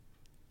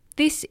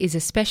This is a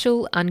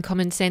special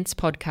Uncommon Sense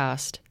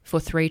podcast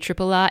for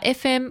 3RRR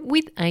FM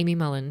with Amy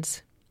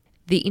Mullins.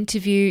 The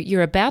interview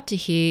you're about to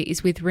hear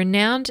is with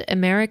renowned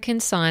American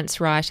science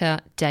writer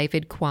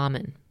David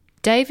Quammen.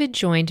 David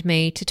joined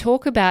me to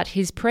talk about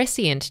his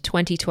prescient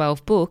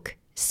 2012 book,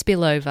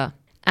 Spillover: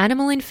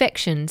 Animal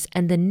Infections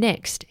and the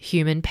Next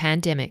Human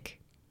Pandemic.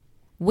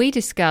 We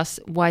discuss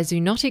why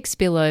zoonotic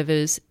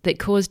spillovers that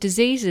cause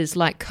diseases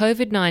like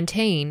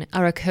COVID-19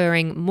 are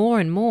occurring more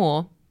and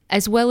more,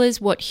 as well as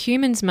what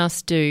humans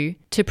must do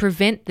to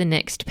prevent the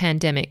next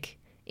pandemic,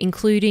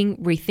 including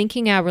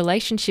rethinking our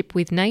relationship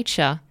with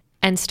nature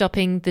and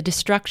stopping the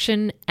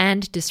destruction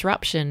and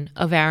disruption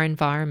of our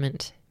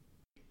environment.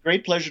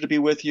 Great pleasure to be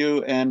with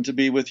you and to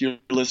be with your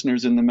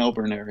listeners in the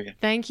Melbourne area.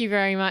 Thank you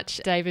very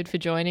much, David, for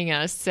joining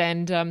us.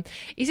 And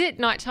is it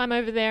nighttime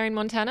over there in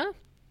Montana?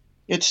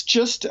 It's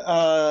just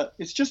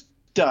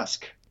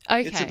dusk.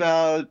 Okay. It's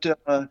about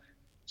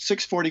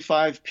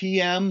 6:45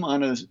 p.m.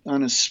 on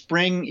a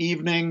spring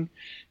evening,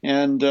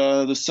 and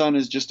the sun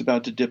is just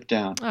about to dip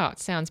down. Oh, it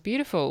sounds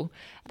beautiful.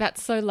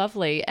 That's so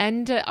lovely.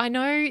 And I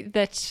know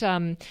that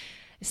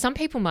some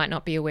people might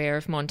not be aware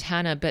of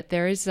Montana, but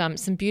there is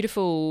some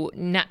beautiful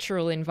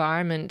natural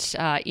environment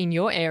in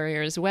your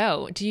area as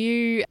well. Do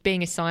you,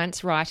 being a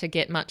science writer,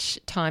 get much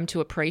time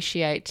to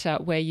appreciate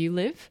where you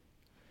live?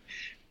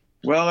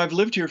 Well, I've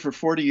lived here for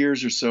 40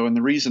 years or so, and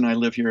the reason I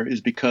live here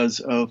is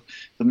because of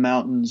the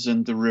mountains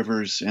and the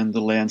rivers and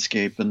the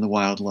landscape and the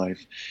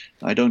wildlife.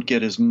 I don't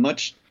get as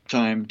much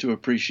time to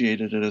appreciate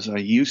it as I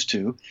used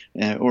to,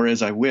 or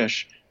as I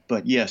wish.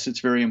 But yes, it's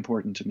very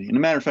important to me. And a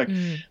matter of fact,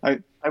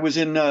 I was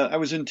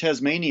in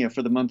Tasmania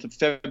for the month of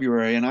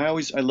February, and I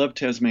love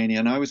Tasmania,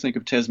 and I always think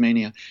of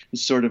Tasmania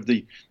as sort of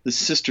the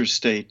sister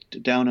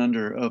state down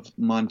under of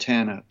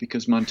Montana,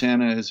 because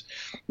Montana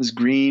is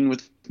green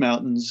with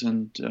mountains,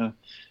 and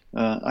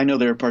I know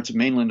there are parts of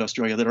mainland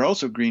Australia that are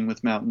also green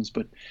with mountains,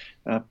 but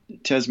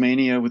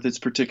Tasmania, with its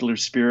particular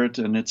spirit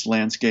and its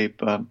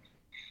landscape,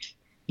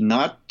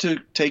 not to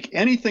take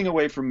anything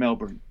away from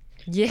Melbourne.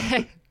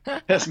 Yeah.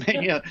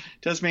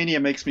 Tasmania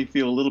makes me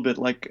feel a little bit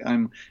like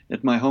I'm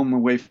at my home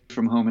away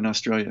from home in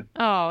Australia.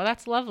 Oh,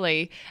 that's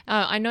lovely.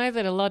 I know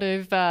that a lot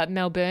of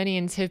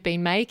Melburnians have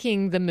been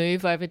making the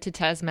move over to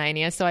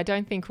Tasmania, so I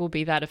don't think we'll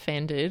be that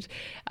offended.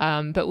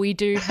 But we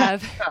do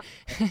have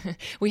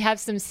we have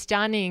some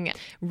stunning,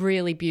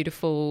 really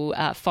beautiful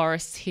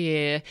forests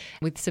here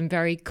with some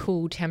very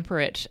cool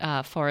temperate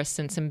forests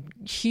and some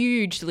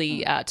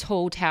hugely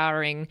tall,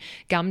 towering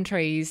gum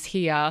trees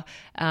here,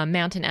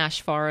 mountain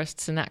ash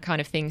forests and that kind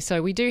of thing.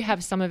 So we do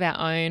have some of our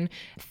own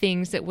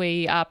things that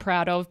we are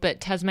proud of,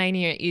 but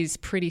Tasmania is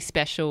pretty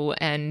special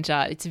and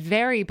it's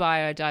very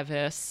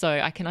biodiverse, so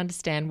I can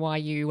understand why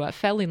you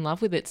fell in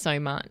love with it so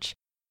much.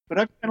 But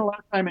I've spent a lot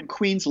of time in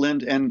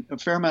Queensland and a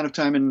fair amount of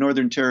time in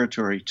Northern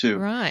Territory too.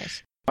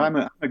 Right. I'm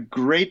a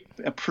great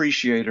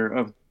appreciator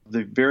of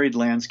the varied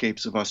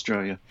landscapes of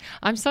Australia.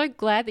 I'm so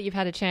glad that you've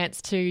had a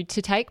chance to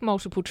take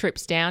multiple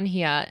trips down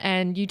here,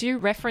 and you do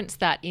reference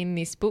that in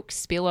this book,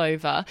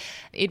 Spillover.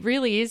 It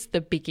really is the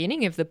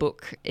beginning of the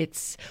book.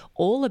 It's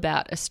all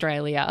about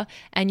Australia,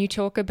 and you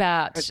talk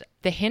about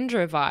the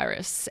Hendra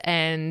virus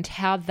and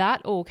how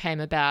that all came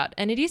about.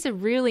 And it is a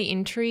really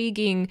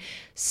intriguing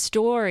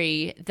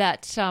story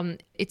that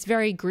it's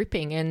very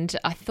gripping. And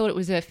I thought it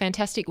was a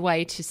fantastic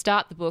way to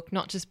start the book,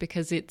 not just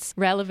because it's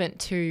relevant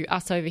to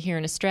us over here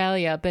in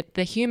Australia, but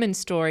the human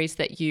stories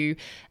that you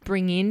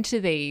bring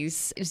into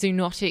these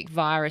zoonotic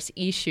virus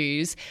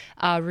issues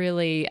are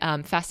really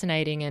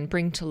fascinating and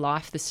bring to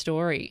life the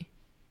story.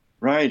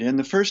 Right, and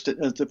the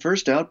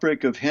first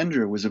outbreak of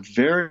Hendra was a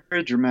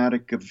very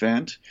dramatic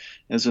event,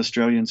 as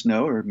Australians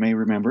know or may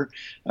remember,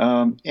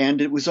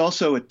 and it was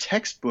also a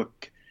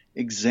textbook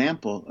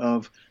example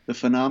of the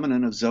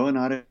phenomenon of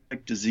zoonotic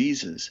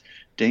diseases,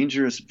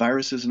 dangerous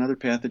viruses and other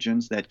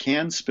pathogens that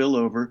can spill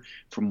over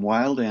from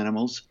wild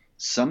animals,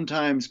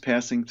 sometimes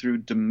passing through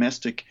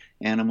domestic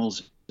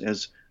animals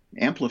as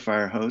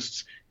amplifier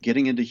hosts,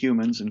 getting into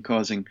humans and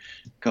causing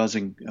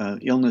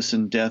illness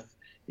and death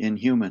in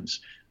humans.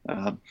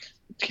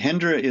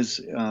 Hendra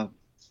is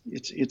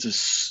it's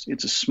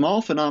a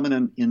small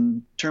phenomenon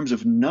in terms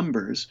of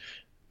numbers.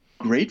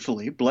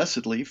 Gratefully,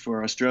 blessedly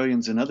for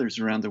Australians and others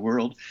around the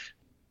world,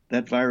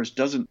 that virus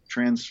doesn't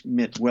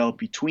transmit well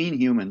between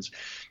humans,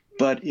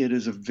 but it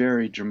is a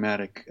very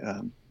dramatic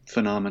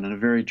phenomenon, a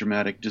very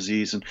dramatic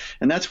disease,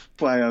 and that's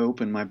why I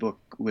open my book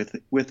with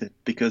it,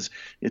 because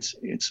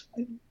it's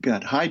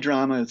got high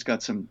drama, it's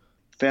got some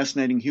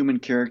fascinating human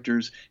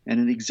characters, and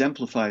it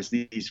exemplifies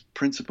these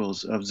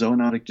principles of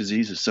zoonotic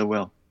diseases so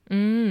well.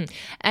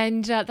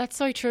 And that's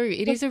so true.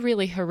 It is a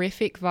really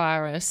horrific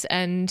virus,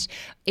 and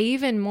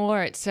even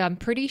more, it's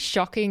pretty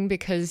shocking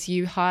because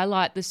you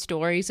highlight the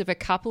stories of a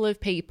couple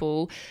of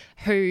people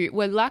who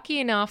were lucky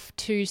enough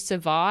to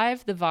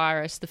survive the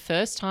virus the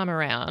first time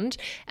around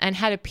and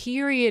had a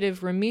period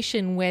of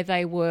remission where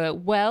they were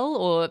well,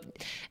 or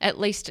at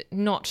least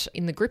not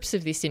in the grips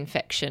of this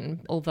infection,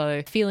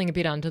 although feeling a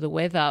bit under the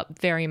weather,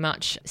 very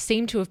much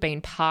seemed to have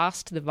been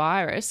past the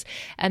virus.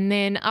 And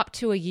then up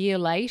to a year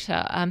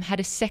later, had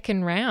a second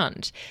second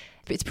round.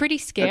 It's pretty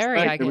scary,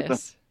 right. I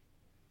guess.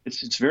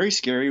 It's very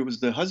scary. It was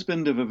the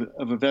husband of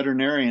a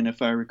veterinarian,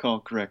 if I recall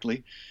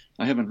correctly.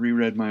 I haven't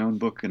reread my own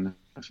book in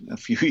a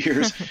few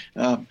years,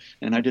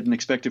 and I didn't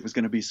expect it was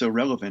going to be so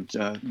relevant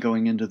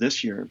going into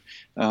this year.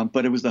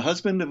 But it was the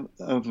husband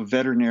of a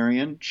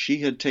veterinarian. She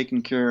had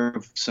taken care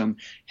of some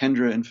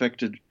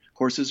Hendra-infected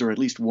horses, or at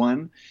least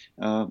one,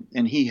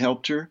 and he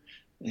helped her.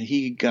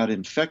 He got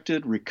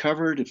infected,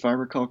 recovered, if I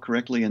recall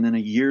correctly, and then a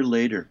year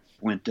later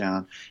went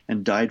down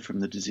and died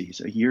from the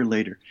disease. A year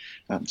later,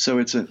 so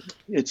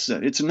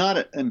it's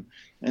not an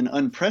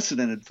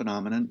unprecedented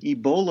phenomenon.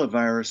 Ebola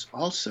virus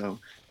also,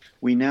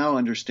 we now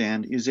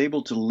understand, is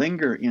able to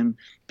linger in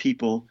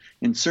people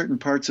in certain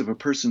parts of a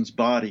person's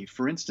body.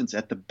 For instance,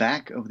 at the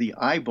back of the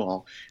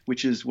eyeball,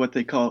 which is what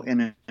they call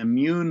an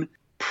immune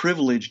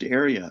privileged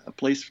area, a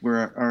place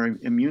where our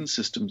immune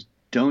systems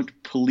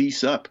don't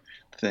police up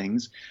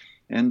things.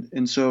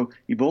 And so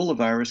Ebola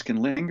virus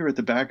can linger at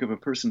the back of a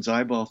person's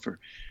eyeball for,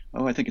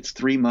 I think it's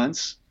 3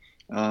 months,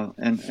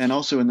 and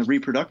also in the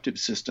reproductive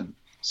system.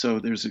 So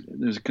there's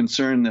a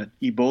concern that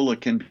Ebola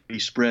can be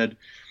spread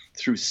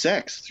through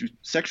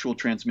sexual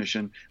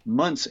transmission,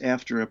 months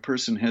after a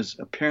person has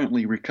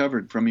apparently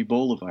recovered from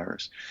Ebola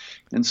virus.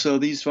 And so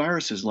these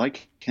viruses,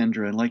 like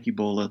Hendra and like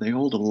Ebola, they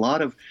hold a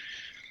lot of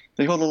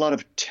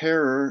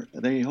terror.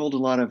 They hold a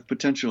lot of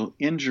potential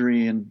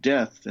injury and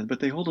death,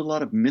 but they hold a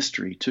lot of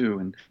mystery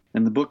too.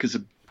 And the book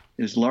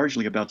is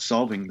largely about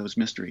solving those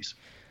mysteries.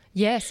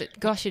 Yes,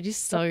 it is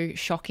so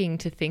shocking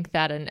to think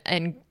that,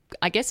 and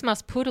I guess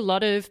must put a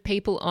lot of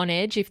people on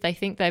edge if they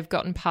think they've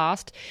gotten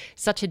past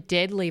such a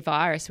deadly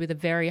virus with a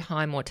very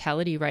high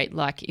mortality rate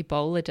like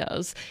Ebola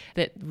does,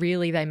 that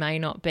really they may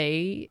not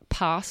be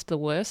past the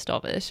worst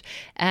of it,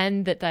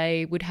 and that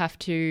they would have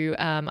to,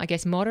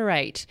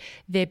 moderate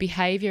their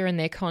behaviour and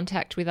their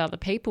contact with other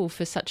people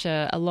for such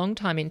a long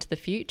time into the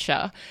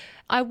future.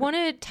 I want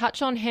to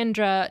touch on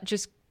Hendra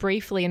just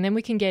briefly, and then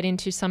we can get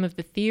into some of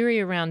the theory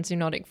around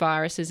zoonotic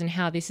viruses and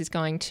how this is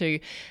going to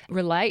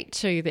relate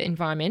to the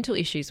environmental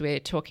issues we're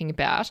talking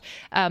about.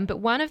 But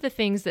one of the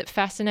things that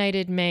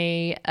fascinated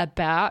me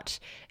about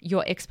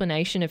your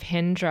explanation of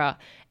Hendra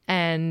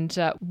and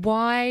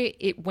why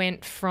it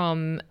went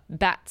from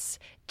bats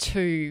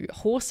to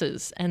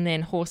horses and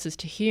then horses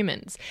to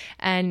humans.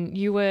 And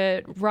you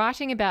were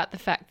writing about the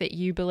fact that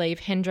you believe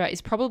Hendra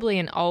is probably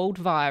an old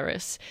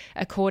virus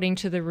according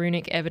to the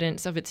runic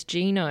evidence of its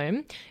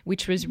genome,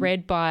 which was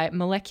read by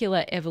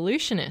molecular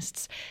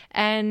evolutionists.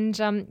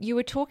 And you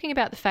were talking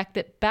about the fact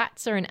that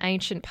bats are an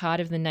ancient part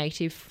of the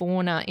native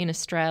fauna in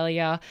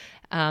Australia,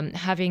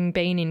 having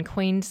been in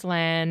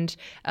Queensland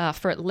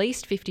for at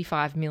least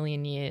 55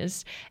 million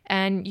years.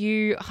 And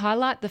you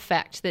highlight the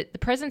fact that the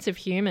presence of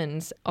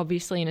humans,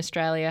 obviously in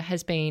Australia,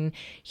 has been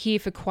here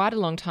for quite a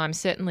long time,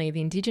 certainly the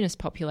Indigenous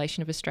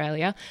population of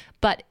Australia,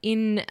 but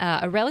in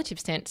a relative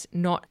sense,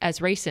 not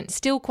as recent,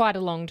 still quite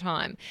a long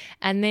time.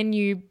 And then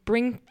you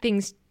bring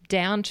things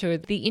down to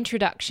the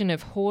introduction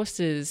of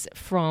horses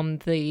from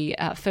the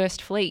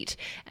First Fleet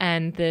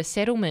and the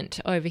settlement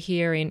over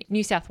here in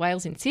New South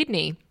Wales in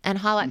Sydney, and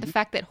highlight the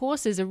fact that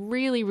horses are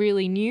really,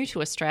 really new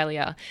to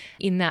Australia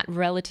in that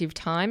relative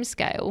time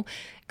scale.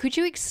 Could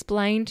you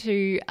explain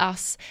to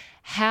us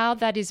how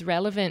that is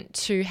relevant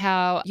to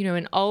how,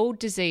 an old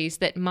disease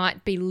that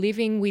might be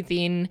living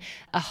within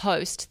a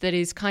host that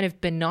is kind of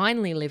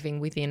benignly living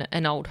within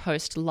an old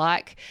host,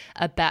 like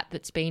a bat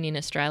that's been in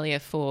Australia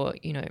for,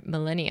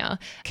 millennia,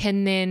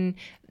 can then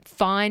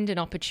find an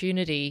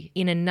opportunity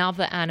in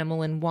another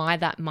animal, and why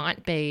that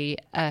might be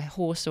a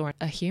horse or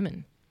a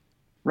human?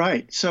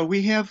 Right. So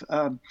we have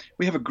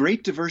a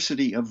great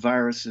diversity of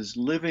viruses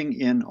living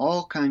in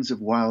all kinds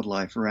of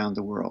wildlife around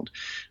the world.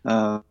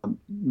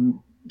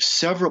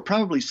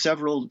 Probably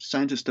several,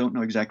 scientists don't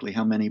know exactly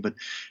how many, but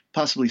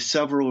possibly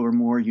several or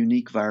more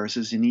unique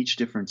viruses in each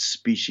different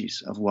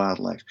species of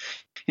wildlife,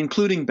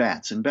 including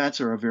bats. And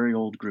bats are a very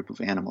old group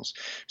of animals.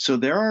 So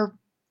there are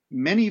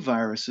many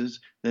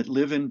viruses that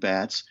live in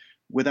bats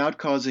without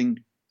causing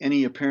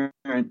any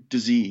apparent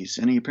disease,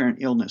 any apparent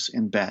illness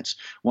in bats.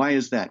 Why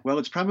is that? Well,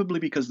 it's probably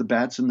because the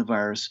bats and the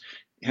virus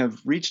have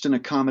reached an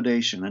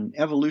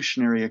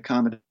evolutionary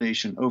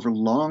accommodation over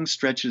long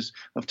stretches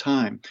of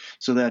time,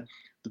 so that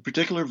the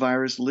particular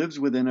virus lives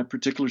within a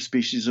particular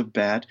species of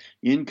bat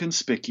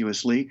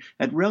inconspicuously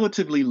at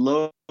relatively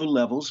low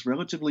levels,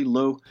 relatively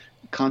low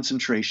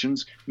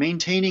concentrations,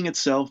 maintaining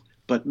itself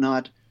but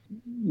not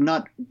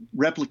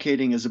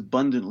replicating as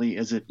abundantly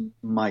as it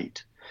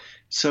might.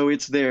 So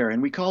it's there,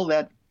 and we call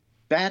that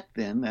bat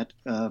then,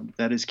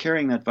 that is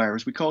carrying that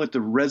virus, we call it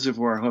the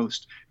reservoir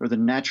host, or the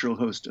natural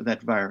host of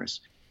that virus.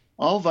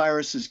 All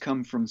viruses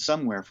come from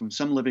somewhere, from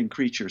some living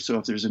creature. So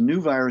if there's a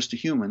new virus to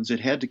humans, it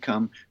had to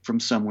come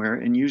from somewhere,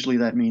 and usually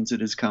that means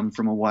it has come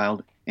from a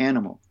wild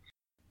animal.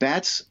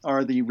 Bats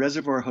are the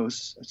reservoir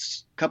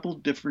hosts. A couple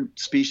different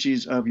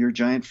species of your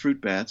giant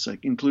fruit bats,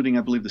 including,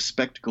 I believe, the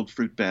spectacled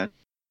fruit bat,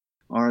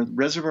 are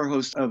reservoir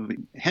hosts of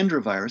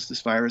Hendra virus,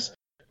 this virus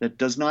that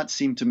does not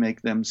seem to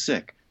make them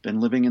sick, been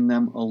living in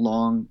them a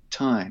long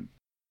time.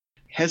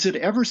 Has it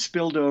ever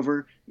spilled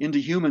over into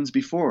humans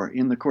before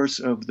in the course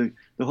of the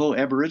whole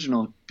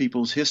Aboriginal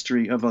people's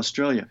history of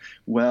Australia?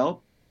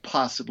 Well,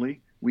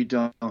 possibly. We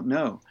don't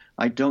know.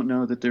 I don't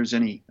know that there's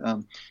any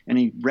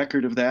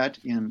record of that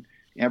in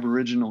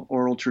Aboriginal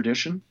oral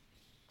tradition.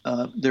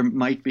 There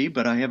might be,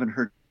 but I haven't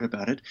heard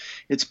about it.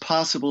 It's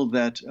possible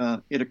that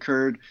it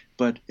occurred,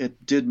 but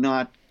it did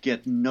not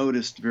get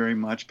noticed very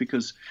much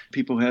because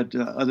people had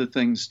other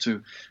things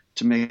to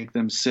make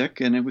them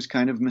sick, and it was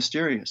kind of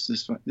mysterious,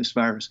 this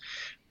virus.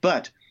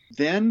 But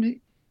then,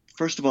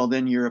 first of all,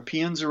 then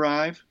Europeans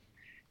arrive,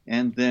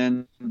 and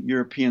then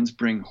Europeans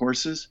bring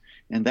horses,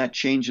 and that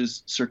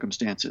changes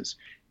circumstances.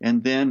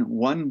 And then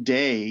one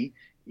day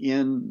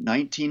in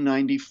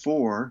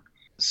 1994,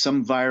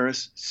 some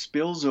virus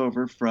spills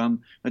over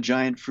from a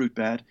giant fruit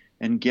bat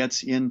and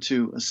gets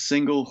into a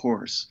single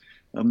horse,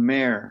 a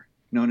mare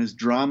known as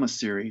Drama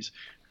Series,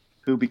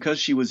 who, because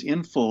she was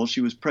in foal,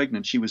 she was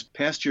pregnant, she was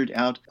pastured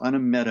out on a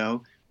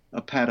meadow,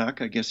 a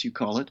paddock, I guess you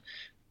call it,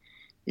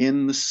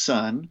 in the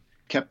sun,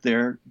 kept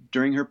there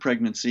during her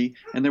pregnancy,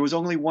 and there was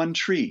only one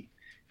tree,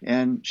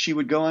 and she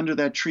would go under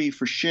that tree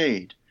for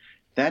shade.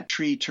 That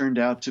tree turned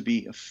out to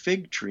be a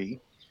fig tree.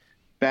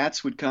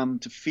 Bats would come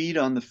to feed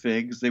on the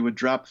figs. They would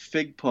drop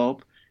fig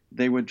pulp.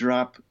 They would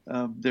drop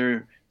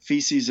their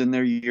feces and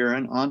their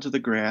urine onto the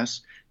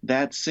grass.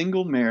 That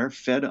single mare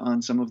fed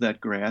on some of that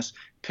grass,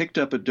 picked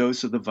up a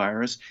dose of the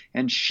virus,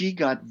 and she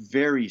got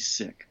very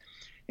sick.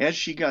 As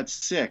she got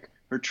sick,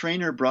 her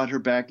trainer brought her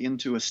back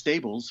into a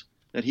stables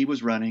that he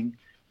was running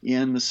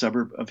in the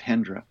suburb of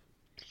Hendra.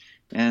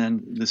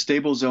 And the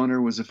stables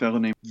owner was a fellow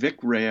named Vic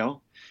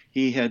Rail.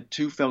 He had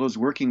two fellows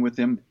working with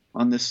him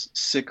on this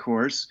sick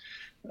horse,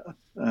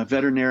 a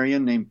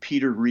veterinarian named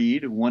Peter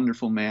Reed, a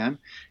wonderful man,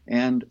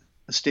 and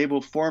a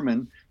stable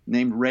foreman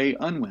named Ray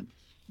Unwin,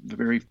 a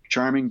very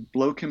charming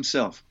bloke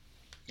himself.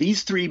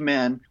 These three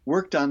men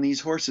worked on these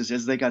horses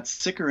as they got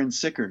sicker and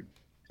sicker.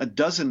 A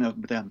dozen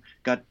of them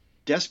got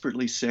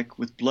desperately sick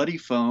with bloody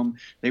foam.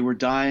 They were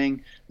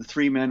dying. The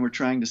three men were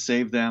trying to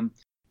save them.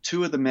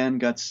 Two of the men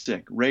got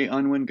sick. Ray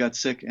Unwin got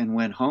sick and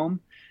went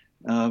home.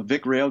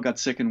 Vic Rail got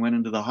sick and went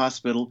into the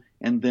hospital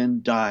and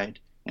then died.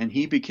 And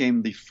he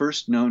became the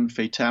first known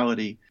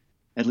fatality,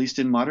 at least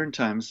in modern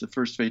times, the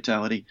first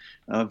fatality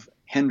of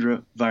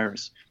Hendra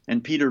virus.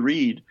 And Peter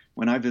Reed,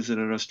 when I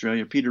visited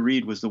Australia, Peter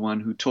Reed was the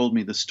one who told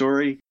me the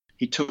story.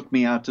 He took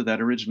me out to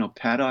that original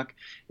paddock,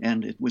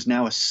 and it was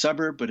now a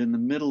suburb, but in the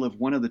middle of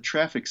one of the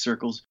traffic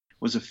circles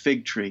was a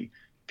fig tree.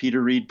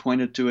 Peter Reed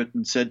pointed to it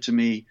and said to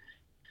me,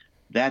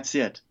 "That's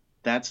it.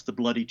 That's the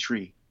bloody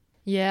tree."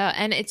 Yeah,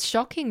 and it's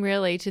shocking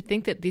really to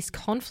think that this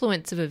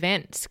confluence of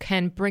events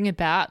can bring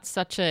about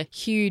such a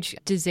huge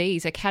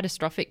disease, a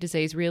catastrophic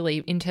disease really,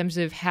 in terms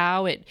of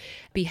how it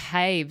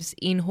behaves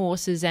in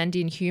horses and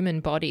in human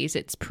bodies.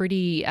 It's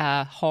pretty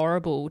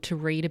horrible to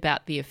read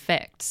about the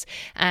effects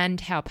and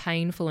how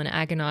painful and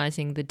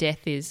agonising the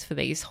death is for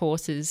these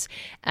horses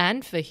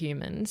and for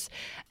humans.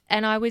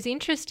 And I was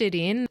interested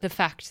in the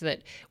fact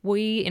that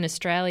we in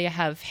Australia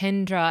have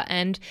Hendra,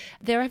 and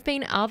there have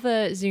been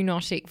other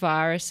zoonotic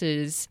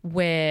viruses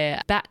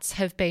where bats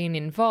have been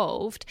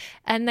involved,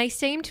 and they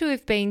seem to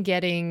have been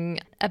getting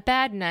a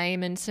bad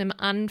name and some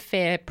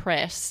unfair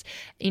press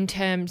in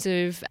terms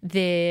of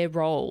their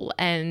role.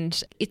 And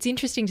it's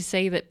interesting to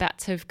see that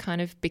bats have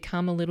kind of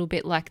become a little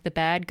bit like the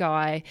bad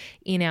guy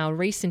in our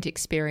recent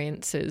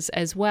experiences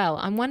as well.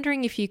 I'm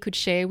wondering if you could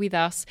share with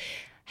us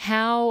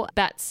how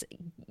bats,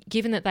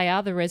 given that they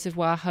are the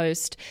reservoir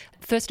host,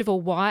 first of all,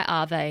 why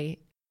are they,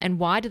 and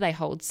why do they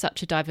hold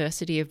such a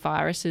diversity of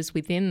viruses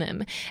within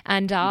them?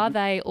 And are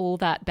they all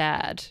that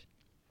bad?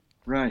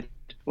 Right.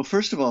 Well,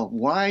 first of all,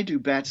 why do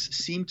bats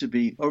seem to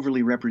be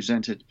overly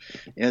represented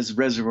as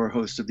reservoir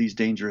hosts of these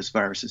dangerous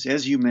viruses?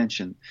 As you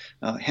mentioned,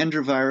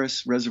 Hendra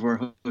virus,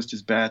 reservoir host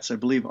is bats. I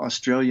believe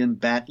Australian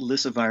bat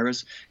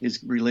lyssavirus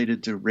is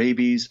related to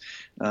rabies.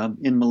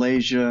 In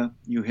Malaysia,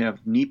 you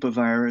have Nipah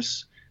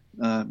virus,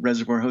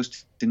 reservoir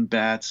host in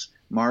bats,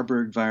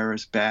 Marburg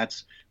virus,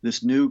 bats.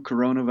 This new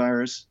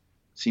coronavirus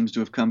seems to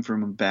have come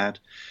from a bat.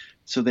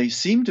 So they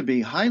seem to be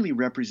highly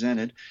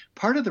represented.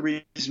 Part of the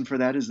reason for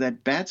that is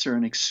that bats are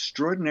an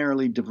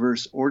extraordinarily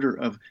diverse order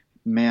of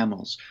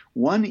mammals.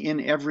 1 in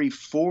every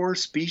 4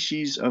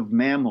 species of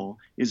mammal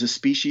is a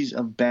species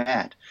of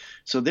bat.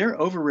 So they're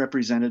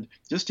overrepresented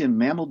just in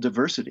mammal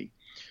diversity.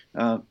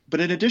 But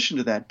in addition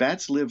to that,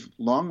 bats live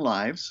long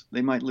lives.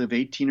 They might live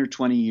 18 or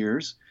 20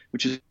 years,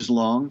 which is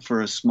long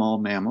for a small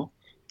mammal.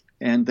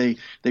 And they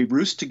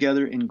roost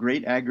together in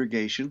great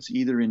aggregations,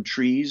 either in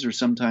trees or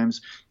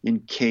sometimes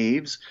in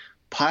caves,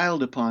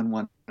 piled upon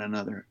one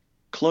another,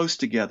 close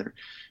together.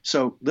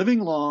 So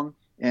living long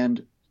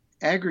and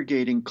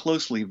aggregating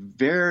closely,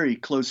 very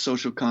close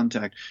social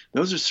contact,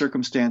 those are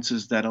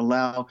circumstances that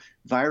allow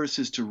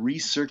viruses to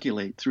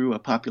recirculate through a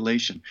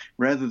population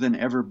rather than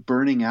ever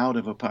burning out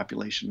of a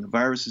population. The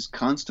virus is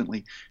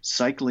constantly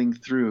cycling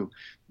through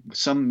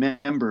some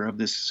member of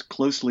this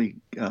closely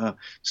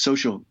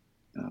social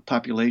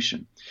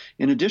population.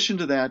 In addition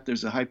to that,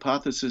 there's a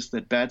hypothesis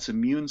that bats'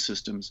 immune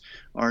systems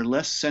are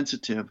less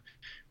sensitive,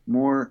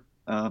 more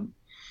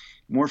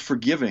more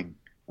forgiving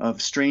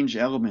of strange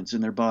elements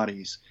in their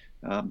bodies.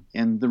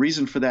 And the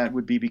reason for that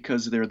would be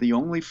because they're the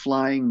only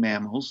flying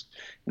mammals.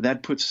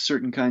 That puts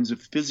certain kinds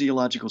of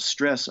physiological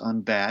stress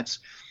on bats,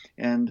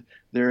 and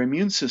their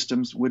immune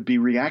systems would be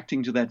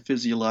reacting to that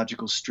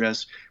physiological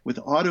stress with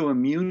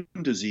autoimmune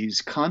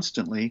disease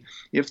constantly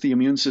if the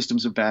immune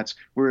systems of bats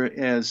were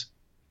as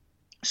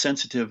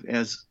sensitive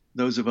as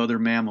those of other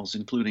mammals,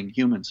 including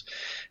humans.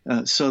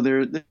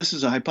 This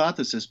is a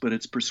hypothesis, but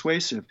it's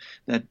persuasive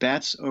that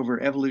bats over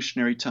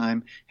evolutionary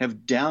time have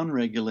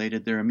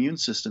downregulated their immune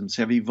systems,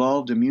 have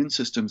evolved immune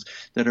systems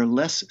that are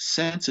less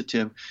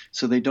sensitive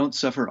so they don't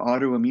suffer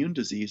autoimmune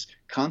disease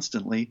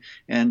constantly.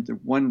 And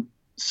one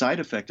side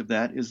effect of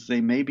that is they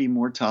may be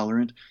more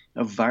tolerant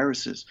of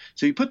viruses.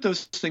 So you put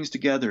those things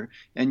together,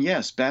 and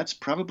yes, bats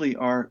probably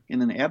are,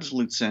 in an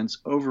absolute sense,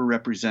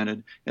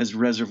 overrepresented as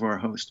reservoir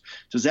host.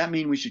 Does that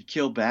mean we should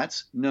kill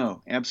bats?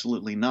 No,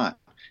 absolutely not.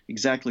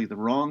 Exactly the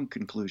wrong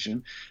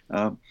conclusion.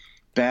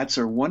 Bats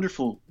are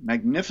wonderful,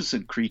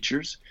 magnificent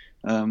creatures.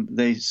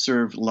 They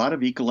serve a lot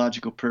of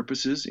ecological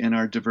purposes in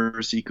our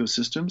diverse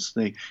ecosystems.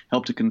 They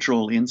help to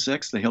control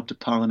insects. They help to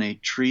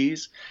pollinate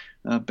trees.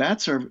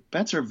 Bats are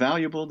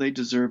valuable. They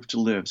deserve to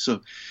live.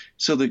 So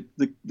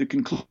the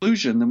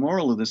conclusion, the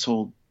moral of this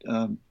whole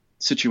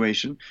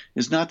situation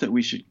is not that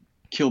we should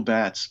kill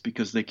bats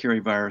because they carry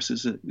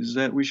viruses. Is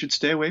that we should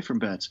stay away from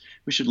bats.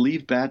 We should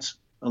leave bats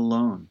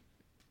alone.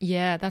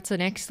 Yeah, that's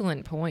an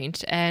excellent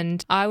point.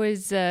 And I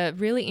was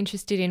really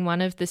interested in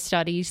one of the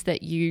studies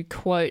that you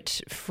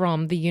quote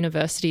from the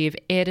University of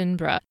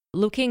Edinburgh,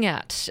 looking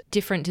at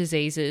different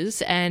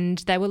diseases, and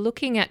they were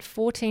looking at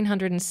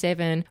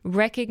 1,407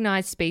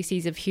 recognised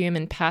species of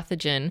human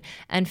pathogen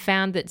and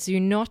found that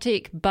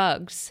zoonotic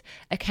bugs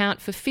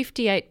account for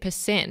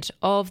 58%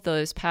 of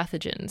those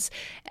pathogens,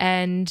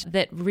 and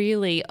that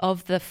really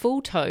of the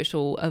full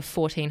total of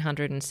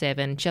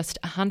 1,407, just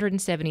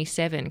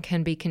 177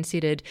 can be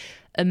considered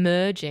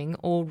emerging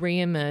or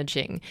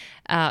re-emerging.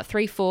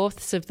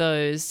 3/4 of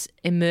those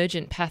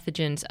emergent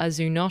pathogens are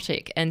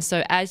zoonotic. And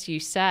so, as you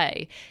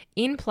say,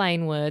 in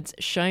plain words,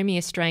 show me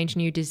a strange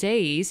new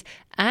disease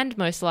and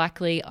most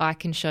likely I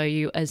can show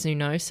you a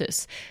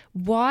zoonosis.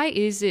 Why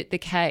is it the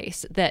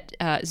case that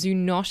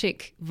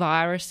zoonotic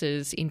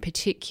viruses in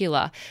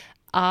particular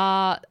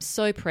are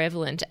so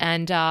prevalent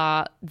and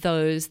are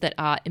those that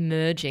are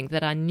emerging,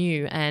 that are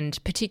new, and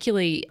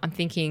particularly, I'm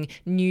thinking,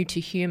 new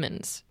to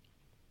humans?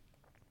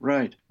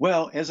 Right.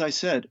 Well, as I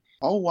said,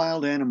 all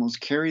wild animals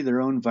carry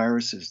their own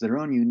viruses, their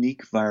own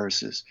unique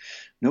viruses.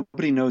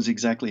 Nobody knows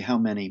exactly how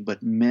many,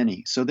 but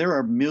many. So there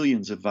are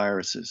millions of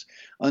viruses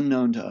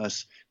unknown to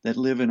us that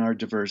live in our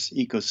diverse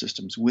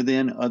ecosystems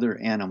within other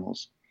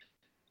animals.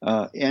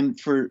 And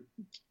for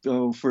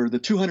the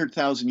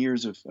 200,000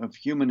 years of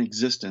human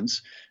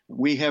existence,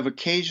 we have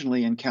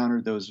occasionally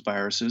encountered those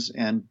viruses,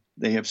 and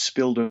they have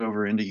spilled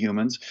over into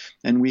humans,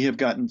 and we have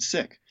gotten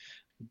sick.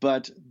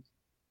 But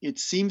it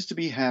seems to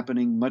be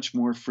happening much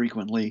more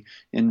frequently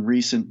in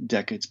recent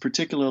decades,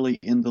 particularly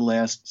in the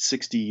last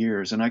 60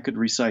 years. And I could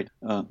recite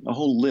a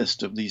whole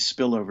list of these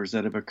spillovers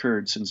that have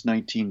occurred since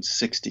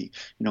 1960.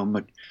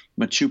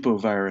 Machupo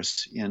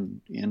virus in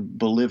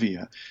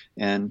Bolivia,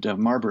 and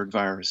Marburg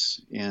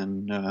virus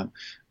in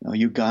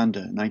Uganda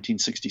in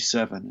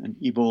 1967, and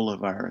Ebola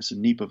virus,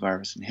 and Nipah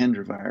virus, and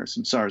Hendra virus,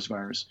 and SARS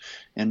virus,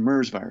 and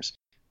MERS virus.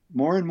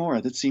 More and more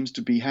that seems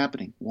to be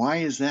happening. Why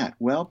is that?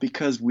 Well,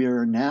 because we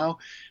are now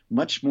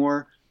much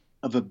more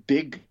of a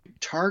big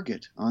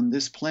target on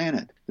this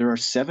planet. There are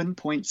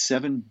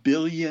 7.7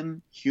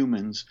 billion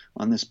humans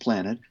on this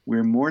planet.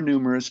 We're more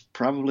numerous,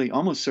 probably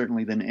almost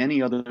certainly, than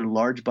any other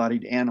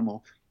large-bodied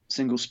animal,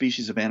 single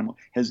species of animal,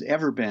 has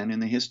ever been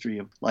in the history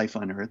of life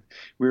on Earth.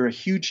 We're a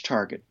huge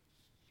target.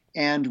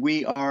 And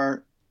we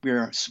are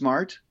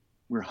smart,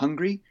 we're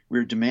hungry,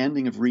 we're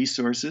demanding of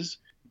resources.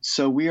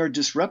 So we are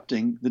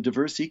disrupting the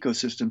diverse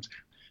ecosystems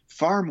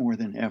far more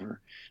than ever.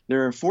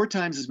 There are 4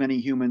 times as many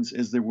humans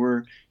as there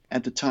were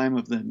at the time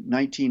of the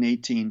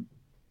 1918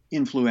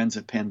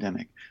 influenza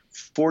pandemic.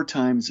 4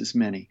 times as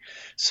many.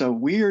 So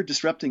we are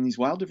disrupting these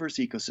wild diverse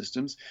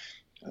ecosystems,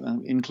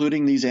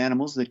 including these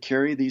animals that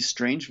carry these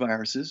strange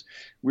viruses.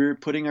 We're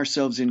putting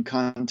ourselves in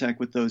contact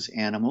with those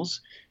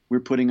animals.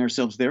 We're putting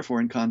ourselves, therefore,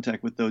 in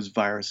contact with those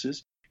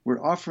viruses.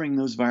 We're offering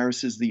those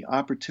viruses the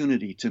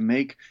opportunity to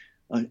make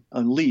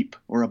a leap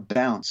or a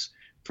bounce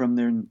from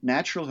their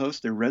natural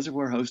host, their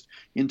reservoir host,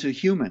 into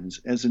humans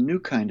as a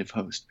new kind of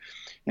host.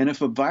 And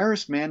if a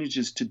virus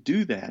manages to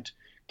do that,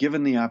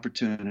 given the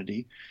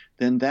opportunity,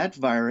 then that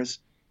virus,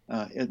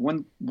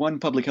 one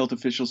public health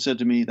official said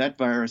to me, that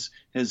virus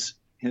has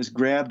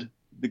grabbed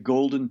the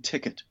golden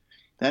ticket.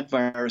 That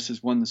virus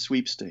has won the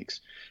sweepstakes.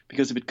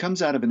 Because if it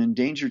comes out of an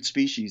endangered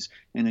species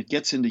and it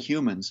gets into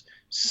humans,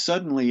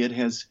 suddenly it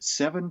has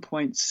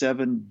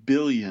 7.7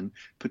 billion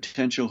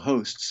potential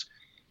hosts,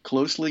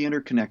 closely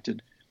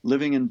interconnected,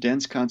 living in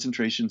dense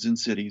concentrations in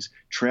cities,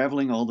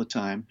 traveling all the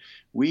time.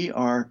 We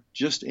are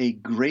just a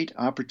great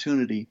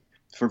opportunity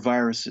for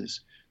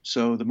viruses.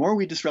 So the more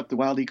we disrupt the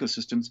wild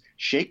ecosystems,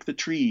 shake the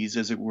trees,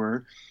 as it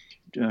were,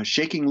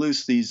 shaking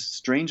loose these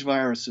strange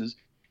viruses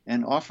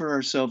and offer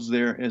ourselves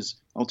there as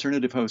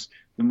alternative hosts,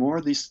 the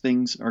more these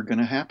things are going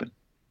to happen.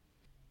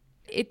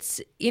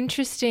 It's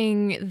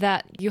interesting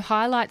that you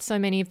highlight so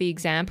many of the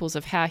examples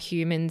of how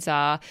humans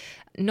are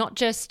not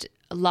just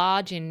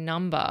large in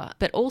number,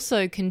 but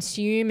also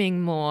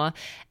consuming more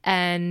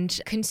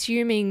and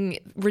consuming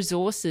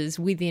resources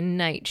within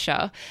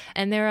nature.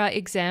 And there are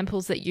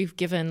examples that you've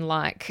given,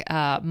 like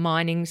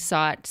mining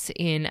sites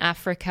in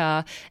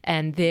Africa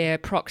and their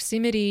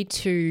proximity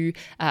to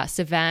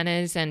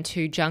savannas and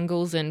to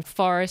jungles and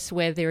forests,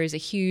 where there is a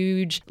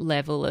huge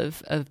level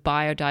of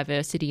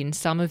biodiversity in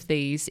some of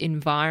these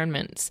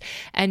environments.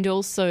 And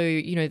also,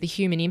 the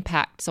human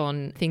impacts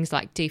on things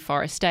like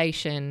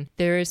deforestation.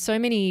 There are so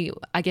many,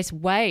 I guess,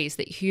 ways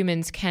that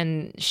humans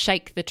can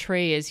shake the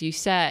tree, as you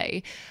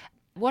say.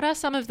 What are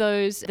some of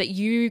those that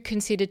you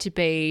consider to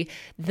be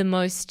the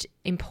most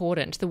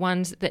important, the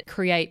ones that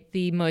create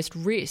the most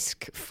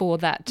risk for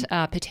that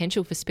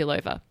potential for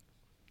spillover?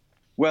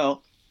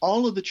 Well,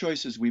 all of the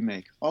choices we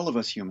make, all of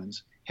us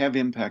humans, have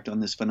impact on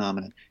this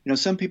phenomenon.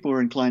 Some people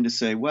are inclined to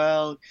say,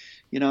 well,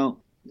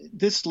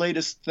 this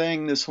latest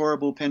thing, this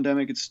horrible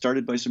pandemic, it's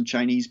started by some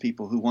Chinese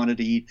people who wanted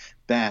to eat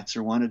bats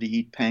or wanted to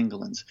eat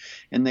pangolins,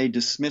 and they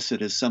dismiss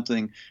it as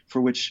something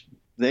for which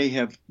they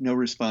have no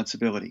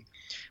responsibility.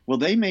 Well,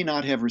 they may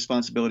not have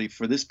responsibility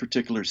for this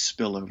particular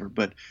spillover,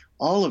 but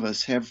all of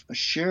us have a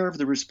share of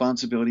the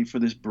responsibility for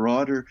this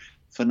broader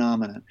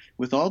phenomenon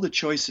with all the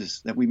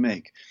choices that we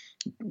make,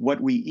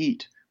 what we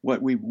eat,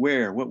 what we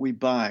wear, what we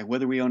buy,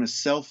 whether we own a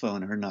cell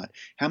phone or not,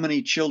 how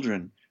many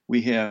children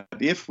we have,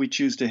 if we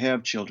choose to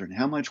have children,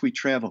 how much we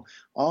travel.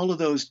 All of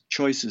those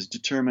choices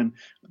determine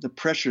the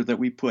pressure that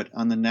we put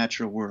on the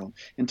natural world.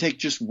 And take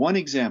just one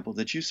example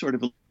that you sort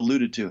of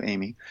alluded to,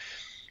 Amy.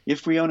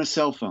 If we own a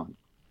cell phone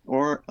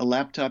or a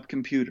laptop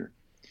computer,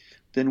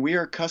 then we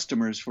are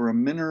customers for a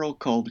mineral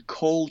called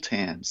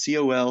coltan,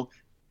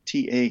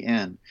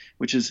 C-O-L-T-A-N,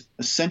 which is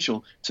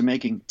essential to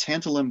making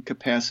tantalum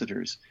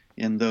capacitors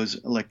in those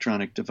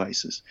electronic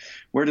devices.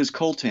 Where does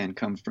coltan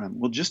come from?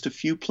 Well, just a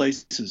few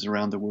places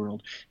around the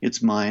world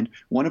it's mined,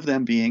 one of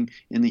them being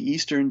in the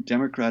Eastern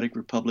Democratic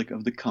Republic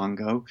of the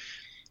Congo,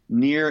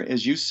 near,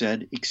 as you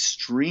said,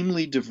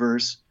 extremely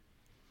diverse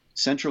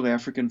Central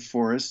African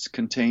forests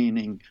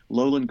containing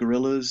lowland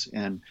gorillas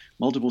and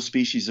multiple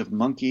species of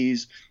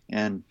monkeys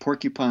and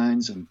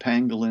porcupines and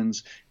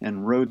pangolins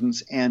and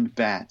rodents and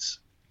bats.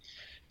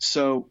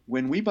 So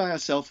when we buy a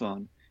cell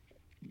phone,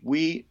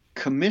 we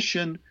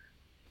commission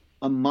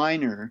a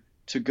miner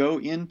to go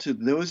into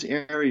those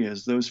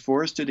areas, those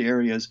forested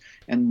areas,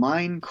 and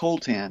mine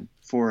coltan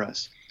for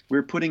us.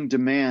 We're putting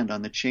demand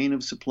on the chain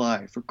of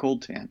supply for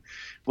coltan.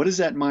 What is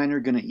that miner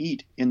going to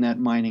eat in that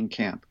mining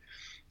camp?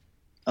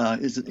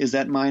 Is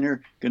that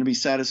miner going to be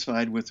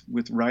satisfied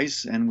with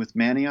rice and with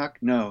manioc?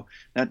 No.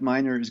 That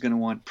miner is going to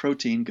want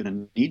protein, going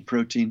to need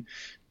protein.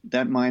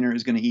 That miner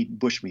is going to eat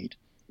bushmeat,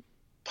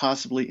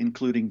 possibly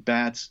including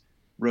bats,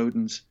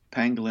 rodents,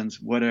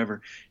 pangolins,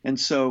 whatever. And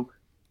so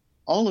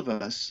all of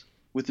us,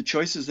 with the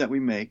choices that we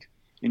make,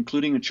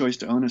 including a choice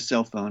to own a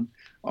cell phone,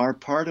 are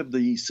part of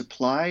the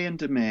supply and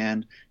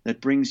demand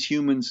that brings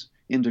humans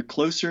into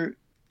closer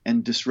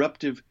and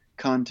disruptive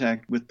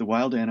contact with the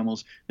wild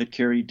animals that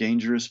carry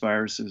dangerous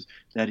viruses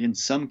that in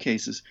some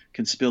cases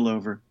can spill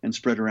over and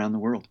spread around the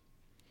world.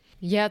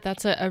 Yeah,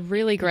 that's a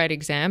really great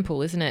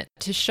example, isn't it?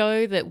 To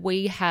show that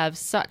we have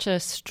such a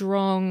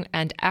strong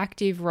and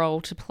active role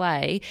to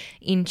play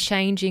in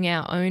changing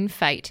our own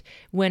fate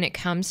when it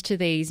comes to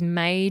these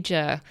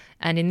major,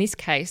 and in this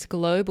case,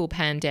 global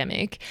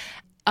pandemic.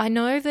 I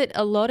know that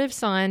a lot of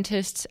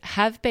scientists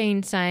have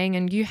been saying,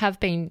 and you have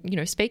been,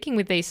 speaking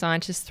with these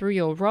scientists through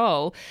your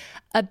role,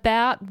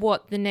 about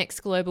what the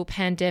next global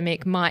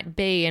pandemic might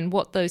be and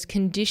what those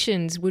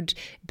conditions would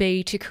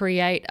be to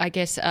create, I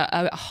guess,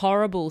 a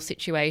horrible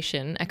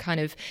situation, a kind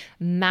of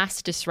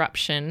mass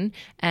disruption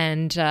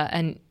and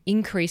an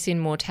increase in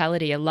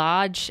mortality, a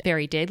large,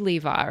 very deadly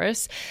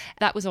virus.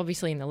 That was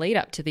obviously in the lead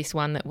up to this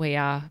one that we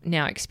are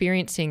now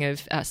experiencing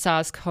of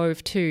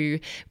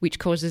SARS-CoV-2, which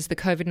causes the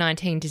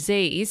COVID-19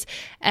 disease.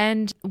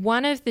 And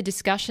one of the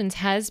discussions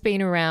has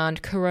been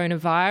around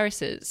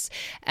coronaviruses.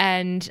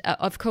 And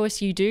of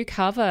course, you do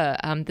cover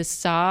the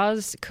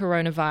SARS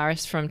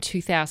coronavirus from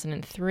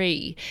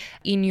 2003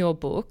 in your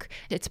book.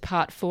 It's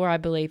part 4, I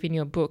believe, in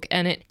your book.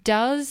 And it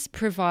does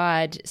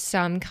provide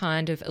some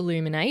kind of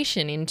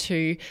illumination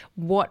into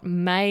what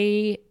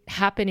may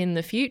happen in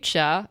the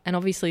future, and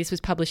obviously this was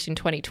published in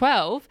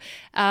 2012,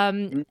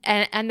 and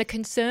the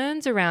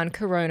concerns around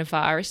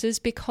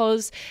coronaviruses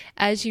because,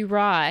 as you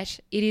write,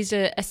 it is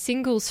a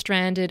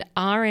single-stranded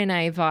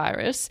RNA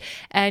virus,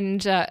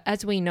 and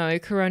as we know,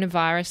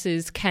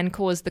 coronaviruses can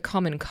cause the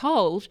common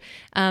cold,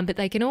 but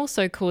they can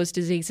also cause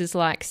diseases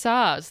like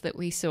SARS that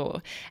we saw,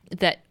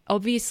 that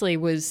obviously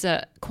was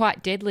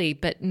quite deadly,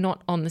 but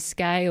not on the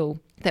scale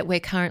that we're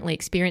currently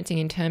experiencing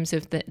in terms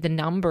of the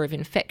number of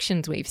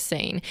infections we've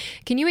seen.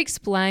 Can you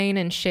explain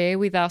and share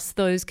with us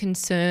those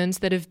concerns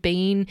that have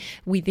been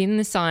within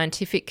the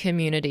scientific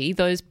community,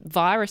 those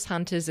virus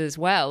hunters as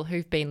well,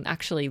 who've been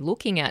actually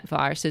looking at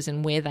viruses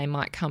and where they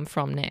might come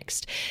from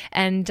next,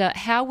 and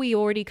how we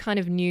already kind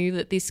of knew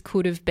that this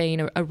could have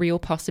been a real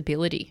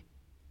possibility?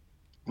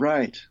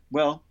 Right.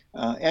 Well,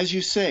 as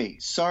you say,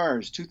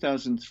 SARS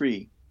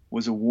 2003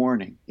 was a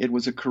warning. It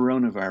was a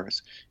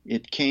coronavirus.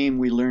 It came,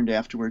 we learned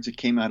afterwards, it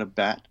came out of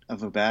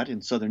a bat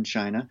in southern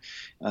China.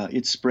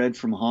 It spread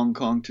from Hong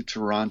Kong to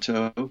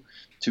Toronto,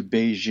 to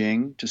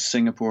Beijing, to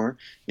Singapore.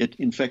 It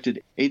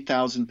infected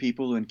 8,000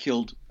 people and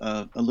killed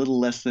a little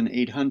less than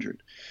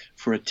 800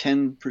 for a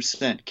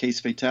 10% case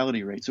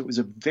fatality rate. So it was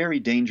a very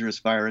dangerous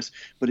virus,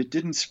 but it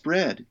didn't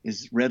spread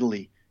as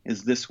readily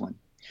as this one.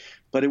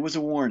 But it was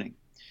a warning.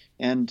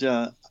 And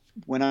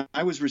when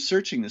I was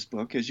researching this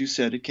book, as you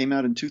said, it came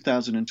out in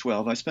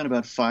 2012. I spent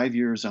about 5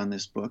 years on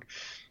this book,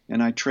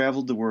 and I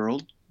traveled the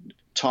world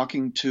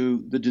talking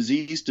to the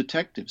disease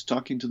detectives,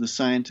 talking to the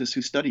scientists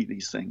who study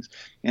these things,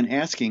 and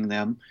asking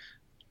them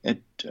at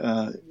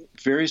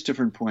various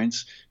different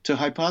points to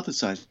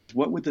hypothesize,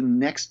 what would the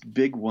next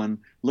big one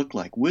look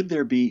like? Would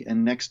there be a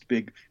next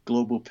big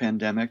global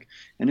pandemic?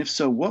 And if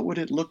so, what would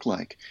it look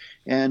like?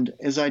 And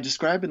as I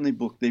describe in the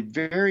book, they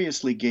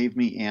variously gave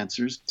me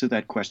answers to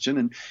that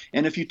question.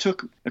 And if you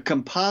took a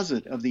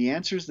composite of the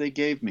answers they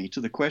gave me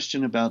to the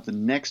question about the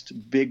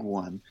next big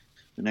one,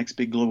 the next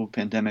big global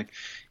pandemic,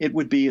 it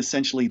would be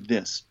essentially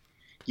this.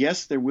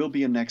 Yes, there will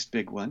be a next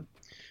big one.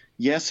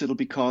 Yes, it'll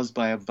be caused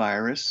by a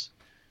virus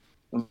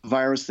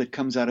that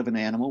comes out of an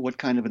animal. What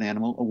kind of an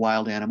animal? A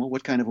wild animal.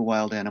 What kind of a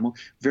wild animal?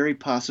 Very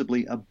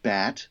possibly a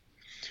bat.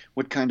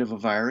 What kind of a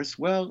virus?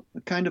 Well,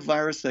 a kind of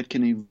virus that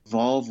can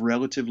evolve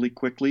relatively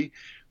quickly.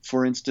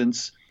 For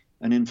instance,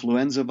 an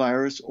influenza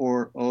virus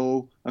or,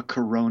 a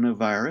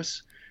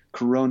coronavirus.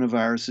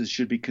 Coronaviruses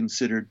should be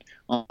considered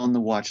on the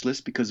watch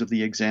list because of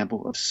the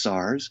example of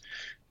SARS.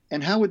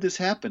 And how would this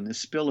happen,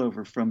 this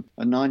spillover from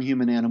a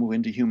non-human animal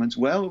into humans?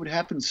 Well, it would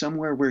happen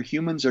somewhere where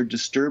humans are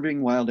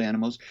disturbing wild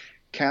animals,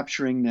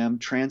 capturing them,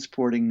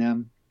 transporting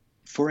them,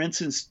 for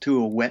instance,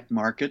 to a wet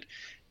market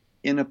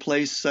in a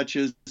place such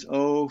as,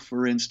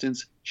 for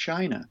instance,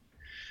 China.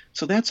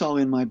 So that's all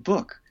in my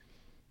book,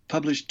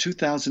 published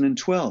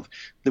 2012.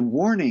 The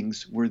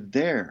warnings were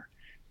there.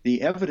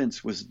 The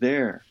evidence was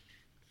there.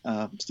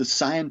 The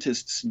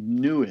scientists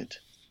knew it.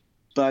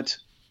 But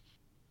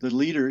the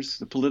leaders,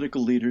 the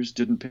political leaders,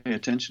 didn't pay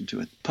attention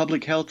to it.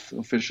 Public health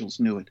officials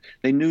knew it.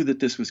 They knew that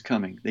this was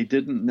coming. They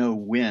didn't know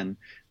when,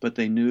 but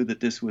they knew that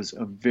this was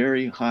a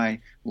very high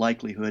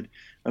likelihood,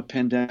 a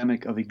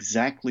pandemic of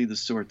exactly the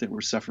sort that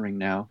we're suffering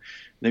now.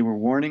 They were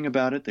warning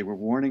about it. They were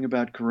warning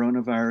about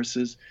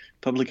coronaviruses.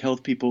 Public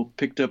health people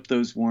picked up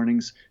those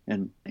warnings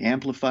and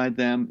amplified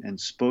them and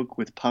spoke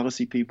with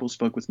policy people,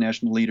 spoke with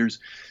national leaders.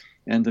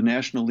 And the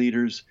national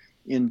leaders,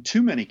 in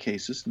too many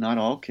cases, not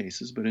all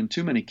cases, but in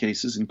too many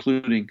cases,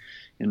 including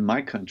in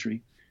my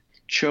country,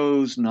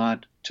 chose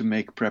not to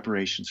make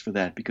preparations for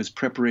that because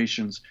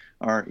preparations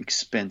are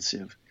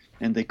expensive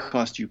and they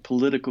cost you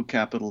political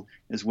capital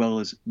as well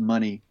as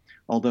money,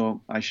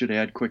 although I should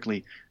add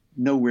quickly,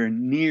 nowhere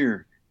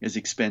near as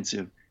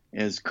expensive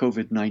as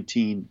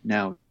COVID-19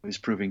 now is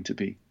proving to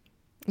be.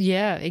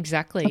 Yeah,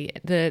 exactly.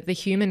 The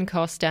human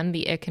cost and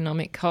the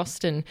economic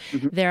cost. And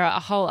there are a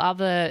whole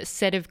other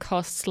set of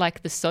costs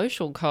like the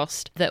social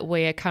cost that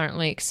we are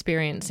currently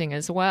experiencing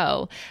as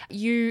well.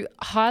 You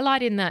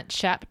highlight in that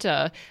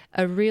chapter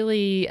a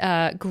really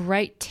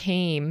great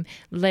team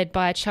led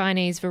by a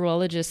Chinese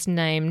virologist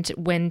named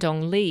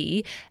Wendong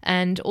Li,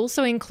 and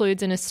also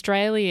includes an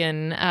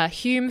Australian,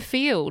 Hume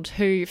Field,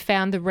 who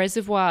found the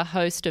reservoir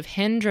host of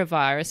Hendra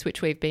virus,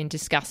 which we've been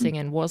discussing,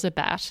 and was a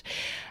bat.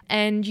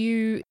 And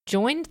you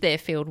joined their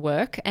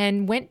fieldwork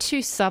and went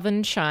to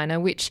southern China,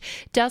 which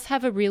does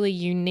have a really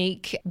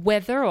unique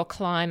weather or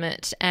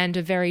climate and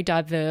a very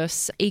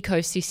diverse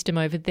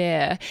ecosystem over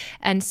there.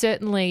 And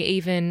certainly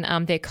even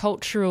their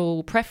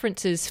cultural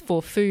preferences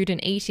for food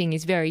and eating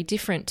is very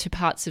different to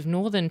parts of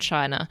northern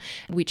China,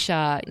 which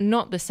are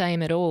not the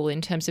same at all in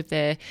terms of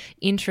their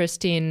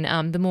interest in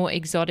the more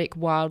exotic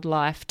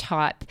wildlife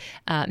type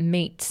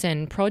meats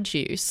and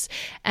produce.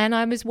 And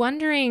I was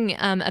wondering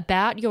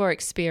about your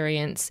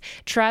experience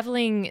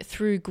traveling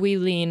through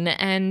Guilin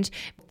and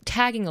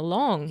tagging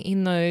along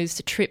in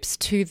those trips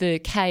to the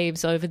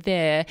caves over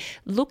there,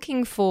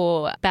 looking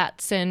for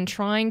bats and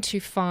trying to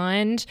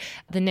find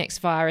the next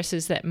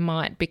viruses that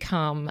might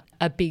become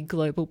a big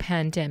global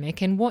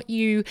pandemic, and what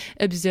you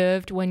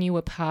observed when you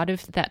were part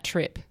of that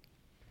trip.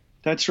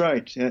 That's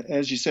right.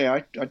 As you say,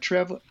 I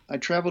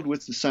traveled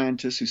with the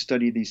scientists who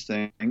study these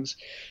things.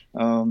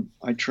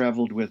 I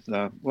traveled with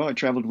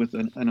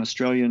an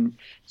Australian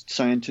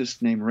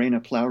scientist named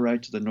Raina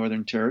Plowright to the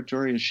Northern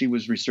Territory as she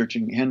was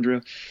researching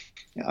Hendra.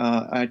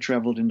 I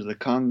traveled into the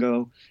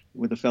Congo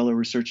with a fellow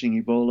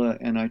researching Ebola,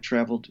 and I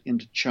traveled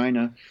into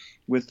China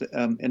with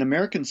an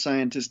American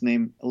scientist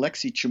named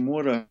Alexei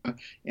Chmura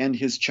and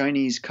his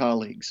Chinese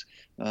colleagues.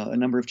 a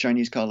number of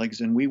Chinese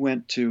colleagues, and we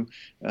went to,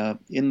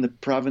 in the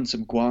province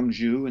of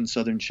Guangzhou in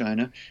southern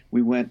China,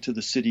 we went to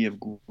the city of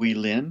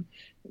Guilin.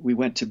 We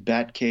went to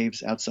bat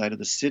caves outside of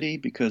the city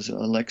because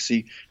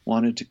Alexei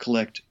wanted to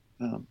collect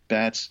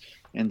bats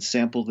and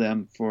sample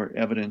them for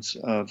evidence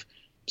of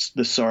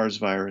the SARS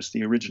virus,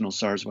 the original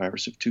SARS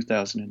virus of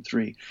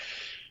 2003.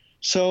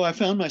 So I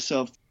found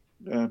myself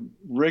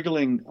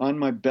wriggling on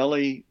my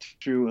belly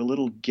through a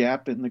little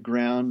gap in the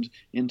ground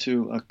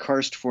into a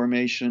karst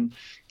formation,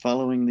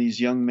 following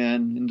these young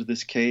men into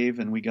this cave,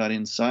 and we got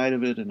inside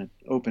of it, and it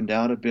opened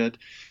out a bit,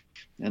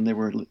 and there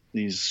were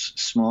these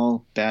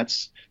small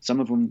bats. Some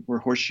of them were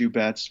horseshoe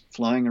bats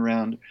flying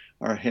around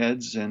our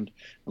heads, and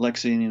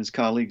Alexei and his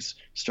colleagues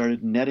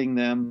started netting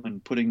them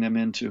and putting them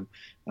into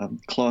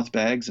cloth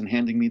bags and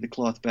handing me the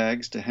cloth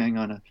bags to hang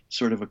on a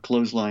sort of a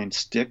clothesline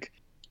stick,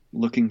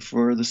 looking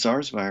for the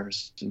SARS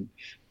virus, and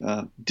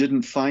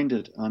didn't find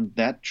it on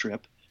that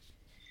trip.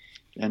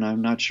 And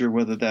I'm not sure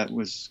whether that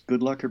was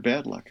good luck or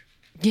bad luck.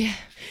 Yeah,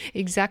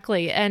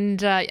 exactly.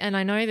 And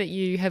I know that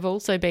you have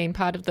also been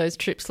part of those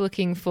trips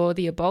looking for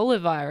the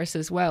Ebola virus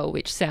as well,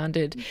 which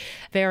sounded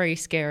very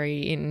scary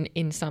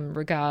in some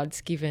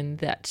regards, given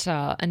that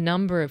a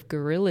number of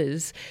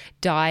gorillas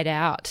died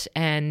out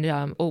and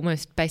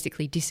almost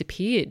basically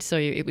disappeared. So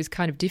it was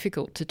kind of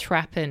difficult to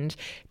trap and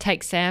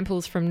take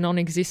samples from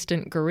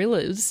non-existent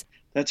gorillas.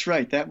 That's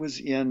right. That was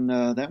in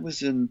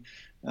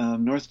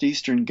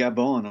northeastern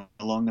Gabon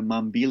along the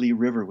Mambili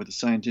River with a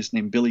scientist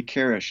named Billy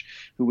Karish,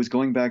 who was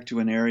going back to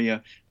an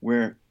area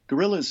where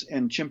gorillas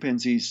and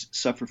chimpanzees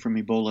suffer from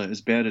Ebola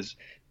as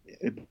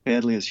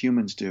badly as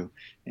humans do.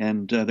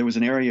 And there was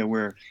an area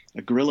where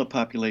a gorilla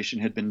population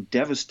had been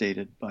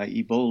devastated by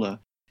Ebola,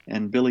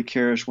 and Billy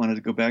Karish wanted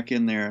to go back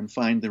in there and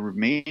find the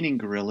remaining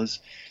gorillas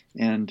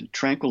and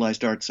tranquilize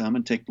dart some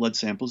and take blood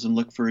samples and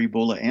look for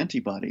Ebola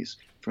antibodies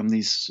from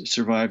these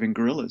surviving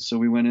gorillas. So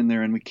we went in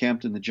there and we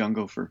camped in the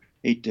jungle for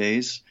 8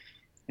 days,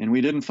 and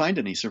we didn't find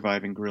any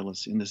surviving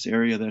gorillas in this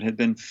area that had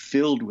been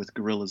filled with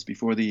gorillas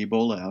before the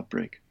Ebola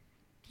outbreak.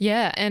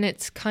 Yeah, and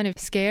it's kind of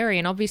scary.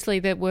 And obviously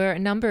there were a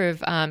number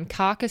of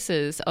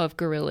carcasses of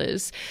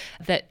gorillas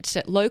that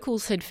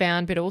locals had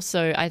found, but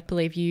also I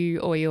believe you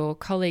or your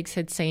colleagues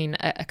had seen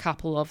a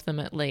couple of them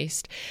at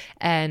least.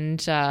 And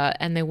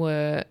there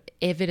were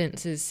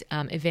evidences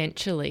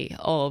eventually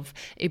of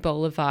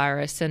Ebola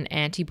virus and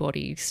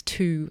antibodies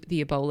to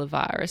the Ebola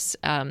virus.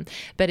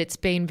 But it's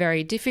been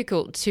very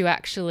difficult to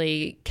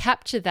actually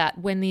capture that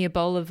when the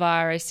Ebola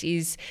virus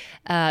is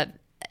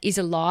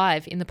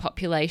alive in the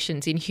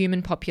populations, in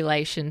human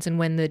populations, and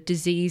when the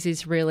disease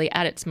is really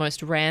at its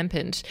most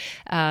rampant,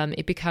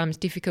 it becomes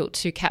difficult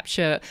to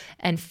capture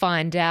and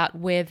find out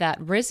where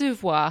that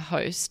reservoir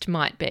host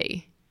might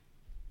be.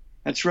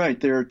 That's right.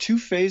 There are two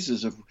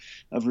phases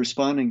of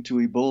responding to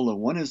Ebola.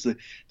 One is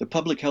the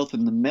public health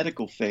and the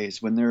medical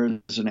phase, when there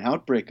is an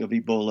outbreak of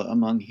Ebola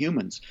among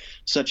humans,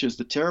 such as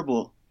the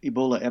terrible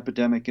Ebola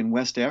epidemic in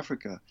West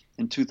Africa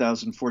in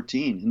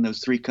 2014 in those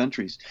three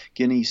countries,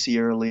 Guinea,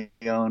 Sierra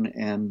Leone,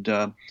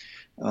 and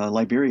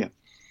Liberia.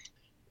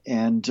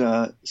 And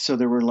so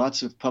there were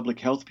lots of public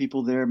health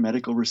people there,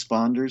 medical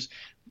responders.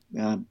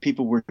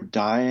 People were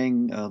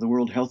dying. The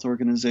World Health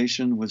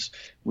Organization was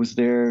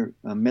there.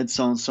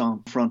 Médecins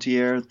Sans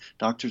Frontières,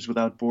 Doctors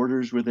Without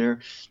Borders were there.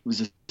 It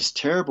was this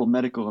terrible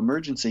medical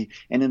emergency.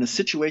 And in a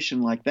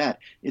situation like that,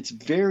 it's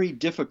very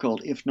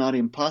difficult, if not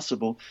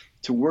impossible,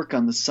 to work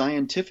on the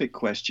scientific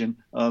question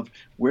of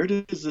where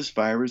does this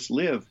virus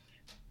live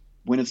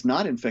when it's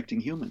not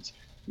infecting humans?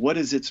 What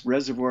is its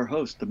reservoir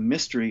host? The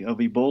mystery of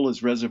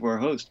Ebola's reservoir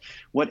host.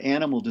 What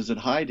animal does it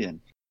hide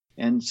in?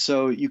 And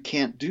so you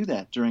can't do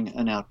that during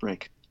an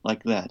outbreak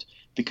like that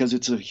because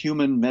it's a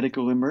human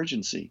medical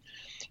emergency.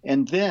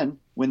 And then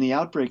when the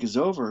outbreak is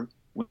over,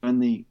 when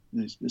the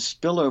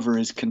spillover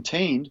is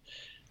contained,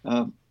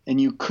 and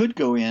you could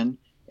go in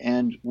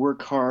and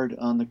work hard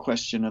on the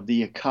question of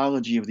the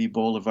ecology of the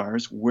Ebola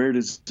virus, where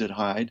does it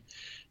hide,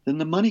 then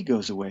the money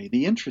goes away,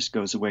 the interest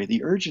goes away,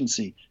 the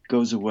urgency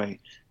goes away.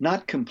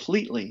 Not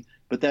completely,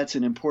 but that's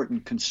an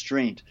important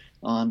constraint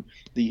on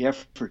the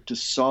effort to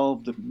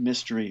solve the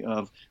mystery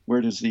of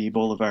where does the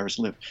Ebola virus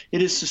live.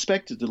 It is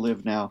suspected to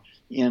live now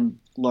in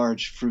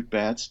large fruit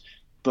bats,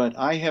 but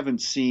I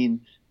haven't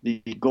seen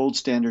the gold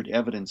standard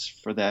evidence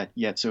for that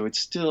yet. So it's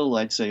still,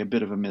 I'd say, a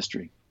bit of a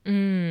mystery.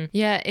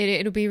 Yeah,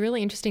 it'll be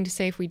really interesting to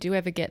see if we do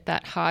ever get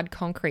that hard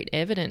concrete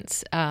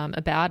evidence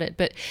about it.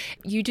 But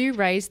you do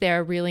raise there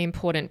a really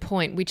important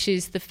point, which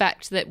is the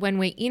fact that when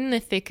we're in the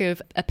thick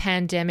of a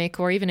pandemic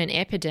or even an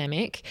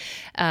epidemic,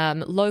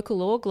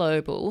 local or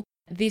global,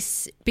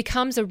 this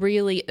becomes a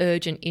really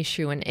urgent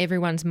issue, and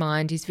everyone's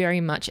mind is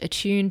very much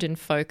attuned and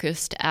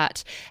focused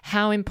at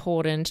how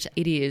important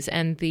it is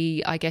and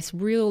the, I guess,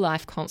 real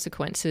life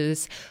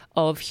consequences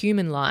of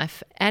human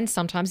life and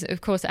sometimes, of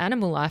course,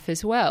 animal life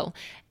as well.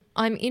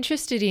 I'm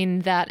interested in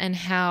that and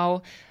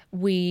how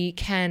we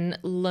can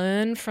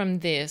learn from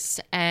this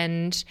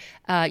and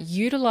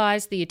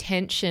utilize the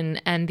attention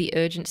and the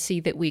urgency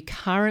that we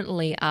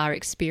currently are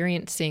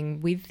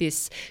experiencing with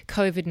this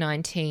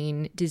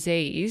COVID-19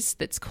 disease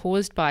that's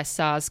caused by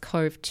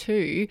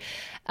SARS-CoV-2,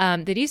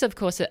 that is, of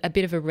course, a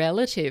bit of a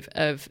relative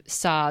of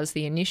SARS,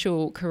 the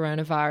initial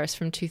coronavirus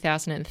from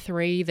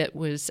 2003 that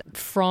was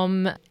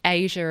from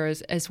Asia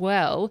as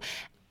well.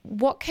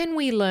 What can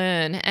we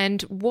learn,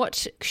 and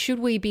what should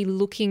we be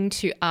looking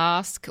to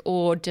ask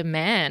or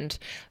demand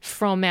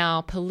from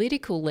our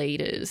political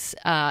leaders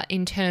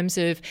in terms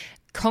of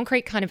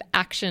concrete kind of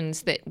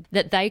actions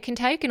that they can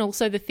take, and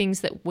also the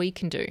things that we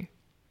can do?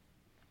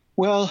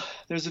 Well,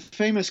 there's a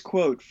famous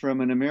quote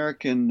from an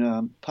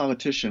American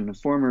politician, a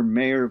former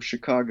mayor of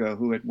Chicago,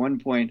 who at one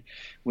point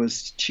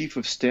was chief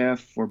of staff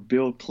for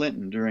Bill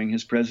Clinton during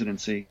his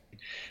presidency,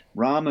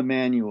 Rahm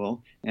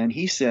Emanuel, and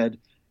he said,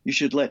 "You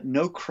should let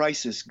no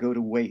crisis go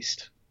to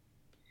waste."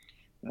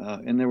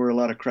 And there were a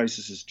lot of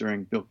crises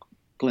during Bill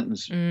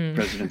Clinton's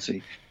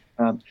presidency.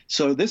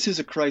 So this is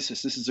a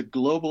crisis. This is a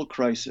global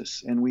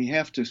crisis, and we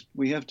have to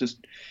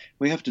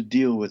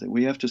deal with it.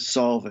 We have to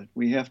solve it.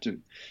 We have to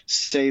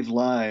save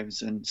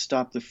lives and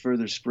stop the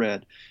further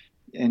spread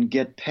and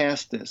get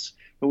past this.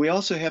 But we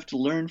also have to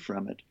learn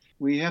from it.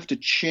 We have to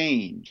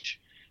change,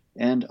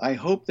 and I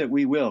hope that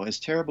we will. As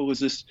terrible as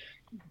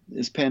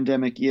this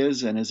pandemic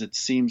is, and as it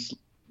seems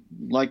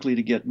likely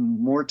to get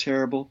more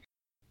terrible,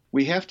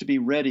 we have to be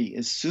ready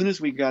as soon as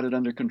we got it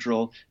under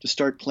control to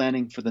start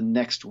planning for the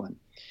next one.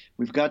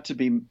 We've got to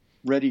be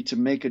ready to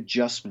make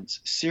adjustments,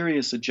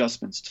 serious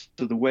adjustments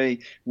to the way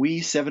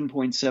we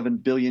 7.7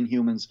 billion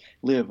humans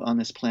live on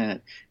this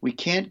planet. We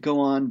can't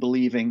go on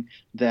believing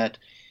that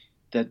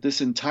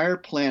this entire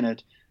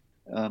planet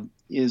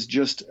is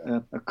just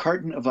a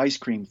carton of ice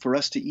cream for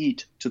us to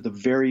eat to the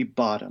very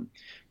bottom,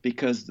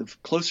 because the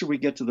closer we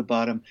get to the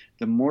bottom,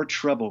 the more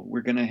trouble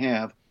we're going to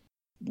have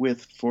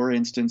with, for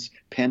instance,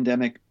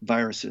 pandemic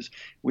viruses.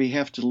 We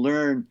have to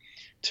learn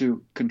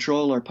to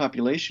control our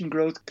population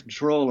growth,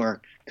 control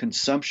our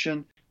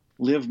consumption,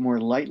 live more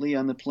lightly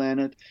on the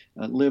planet,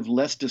 live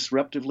less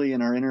disruptively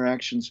in our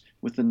interactions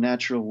with the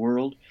natural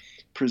world,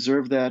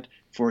 preserve that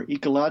for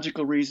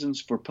ecological reasons,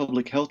 for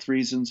public health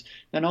reasons,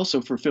 and also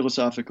for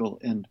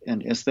philosophical and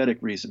aesthetic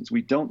reasons.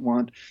 We don't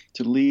want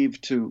to leave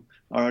to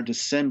our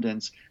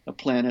descendants a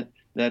planet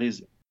that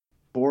is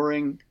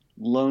boring,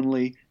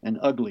 lonely, and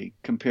ugly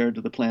compared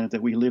to the planet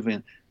that we live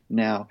in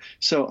now.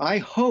 So I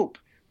hope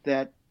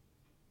that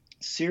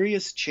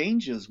serious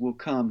changes will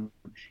come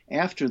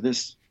after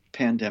this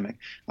pandemic.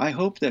 I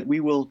hope that we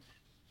will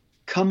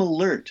come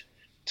alert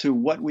to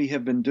what we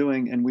have been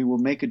doing, and we will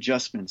make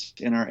adjustments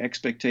in our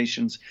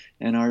expectations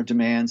and our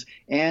demands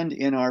and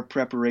in our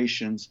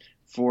preparations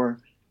for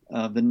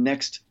the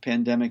next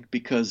pandemic,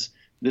 because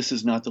this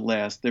is not the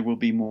last. There will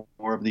be more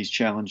of these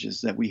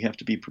challenges that we have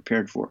to be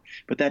prepared for.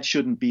 But that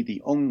shouldn't be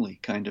the only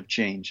kind of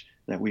change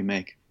that we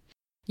make.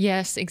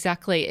 Yes,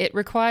 exactly. It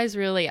requires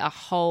really a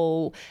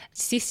whole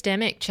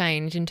systemic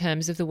change in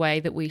terms of the way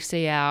that we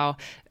see our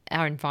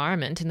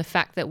environment, and the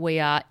fact that we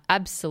are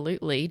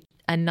absolutely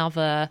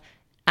another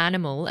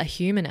animal, a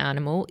human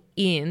animal,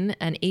 in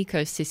an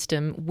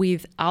ecosystem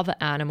with other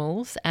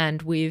animals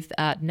and with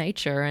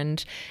nature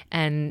and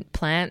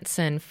plants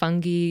and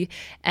fungi.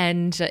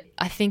 And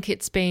I think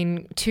it's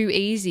been too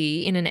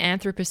easy in an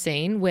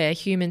Anthropocene, where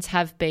humans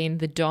have been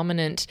the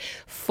dominant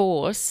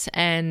force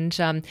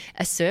and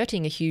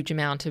asserting a huge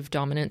amount of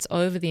dominance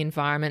over the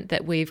environment,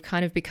 that we've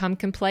kind of become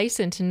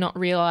complacent and not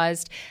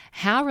realised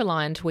how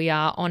reliant we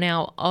are on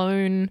our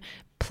own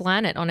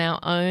planet, on our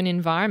own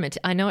environment.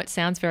 I know it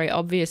sounds very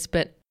obvious,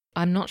 but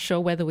I'm not sure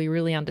whether we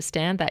really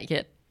understand that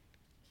yet.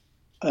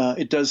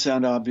 It does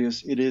sound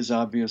obvious. It is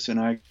obvious, and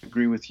I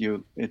agree with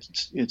you.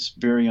 It's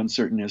very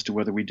uncertain as to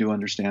whether we do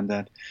understand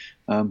that.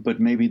 But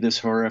maybe this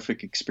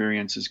horrific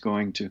experience is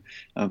going to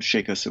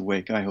shake us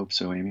awake. I hope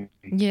so, Amy.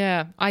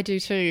 Yeah, I do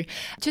too.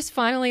 Just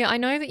finally, I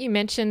know that you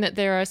mentioned that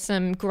there are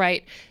some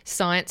great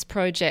science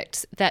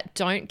projects that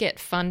don't get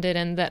funded,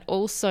 and that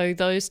also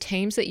those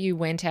teams that you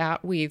went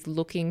out with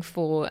looking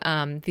for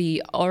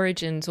the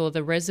origins or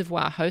the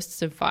reservoir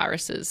hosts of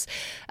viruses,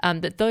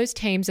 that those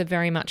teams are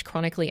very much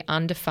chronically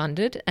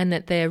underfunded, and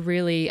that they're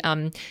really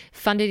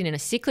funded in a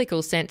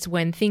cyclical sense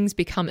when things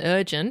become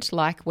urgent,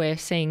 like we're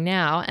seeing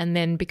now, and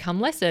then become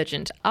less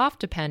urgent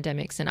after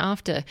pandemics and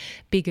after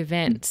big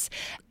events.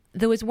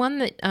 There was one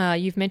that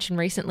you've mentioned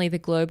recently, the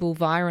Global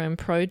Virome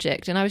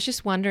Project, and I was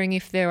just wondering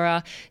if there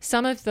are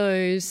some of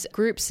those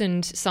groups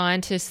and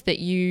scientists that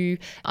you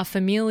are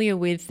familiar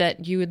with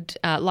that you would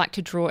like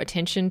to draw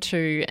attention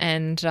to,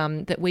 and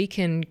that we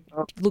can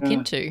look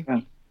into.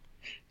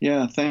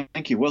 Yeah,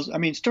 thank you. Well, I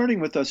mean, starting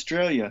with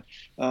Australia,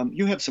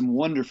 you have some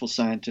wonderful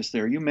scientists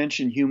there. You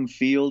mentioned Hume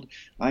Field.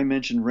 I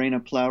mentioned Raina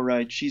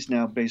Plowright. She's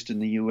now based in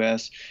the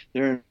U.S.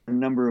 There are a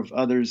number of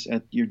others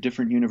at your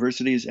different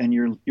universities, and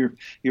your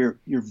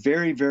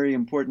very, very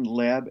important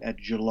lab at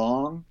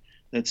Geelong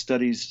that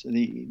studies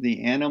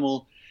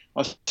the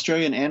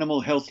Australian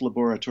Animal Health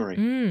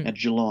Laboratory at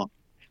Geelong.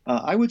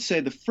 I would say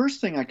the first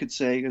thing I could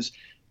say is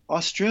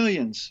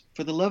Australians,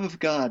 for the love of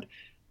God,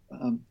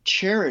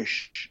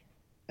 cherish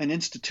an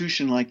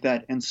institution like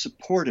that and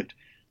support it.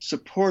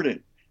 Support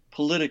it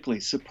politically.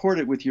 Support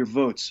it with your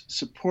votes.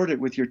 Support it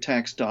with your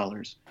tax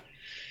dollars.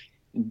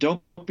 And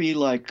don't be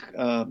like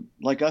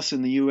us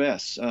in the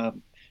U.S.,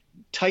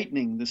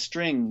 tightening the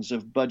strings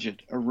of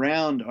budget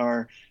around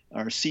our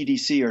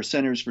CDC, our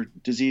Centers for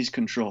Disease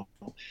Control,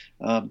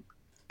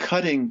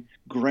 cutting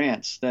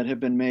grants that have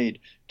been made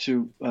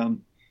to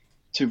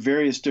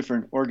various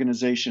different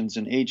organizations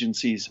and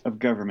agencies of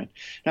government.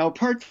 Now,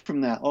 apart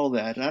from that, all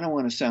that, I don't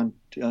want to sound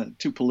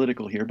too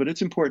political here, but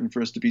it's important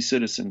for us to be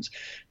citizens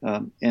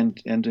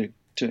and to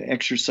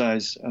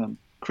exercise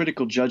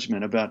critical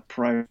judgment about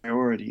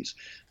priorities.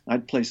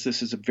 I'd place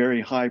this as a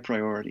very high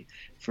priority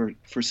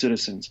for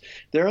citizens.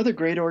 There are other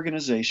great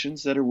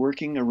organizations that are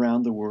working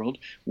around the world.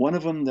 One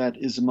of them that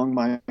is among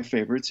my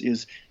favorites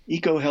is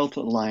EcoHealth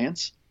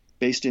Alliance,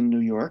 based in New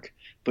York,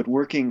 but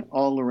working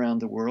all around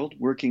the world,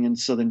 working in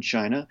southern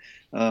China.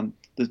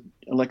 The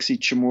Alexei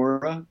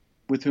Chamorro,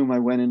 with whom I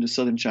went into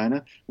southern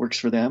China, works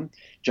for them.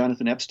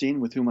 Jonathan Epstein,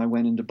 with whom I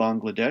went into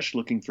Bangladesh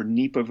looking for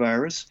Nipah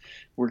virus,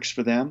 works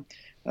for them.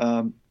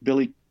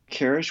 Billy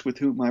Karish, with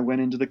whom I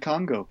went into the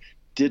Congo,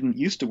 didn't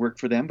used to work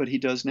for them, but he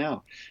does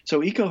now. So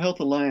EcoHealth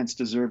Alliance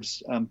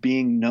deserves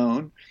being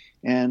known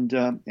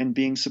and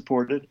being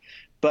supported.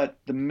 But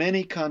the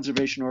many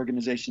conservation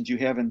organizations you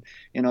have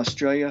in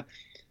Australia,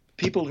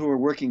 people who are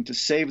working to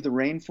save the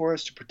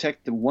rainforest, to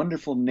protect the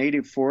wonderful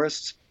native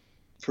forests,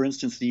 for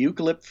instance, the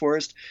eucalypt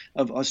forest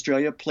of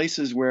Australia,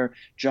 places where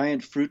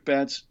giant fruit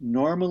bats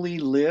normally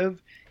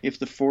live if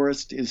the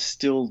forest is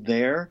still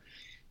there.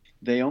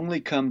 They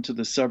only come to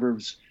the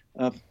suburbs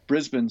of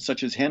Brisbane,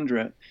 such as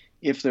Hendra,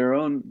 if their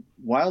own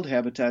wild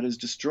habitat is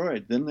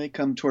destroyed. Then they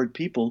come toward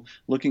people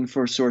looking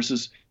for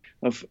sources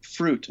of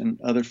fruit and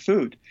other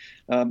food.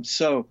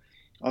 So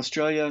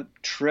Australia,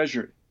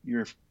 treasure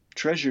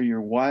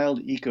your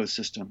wild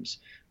ecosystems,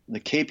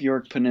 the Cape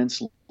York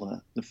Peninsula,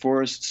 the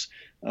forests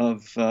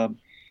of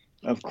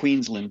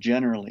Queensland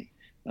generally,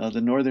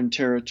 the Northern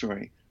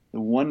Territory,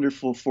 the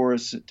wonderful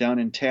forests down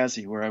in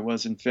Tassie where I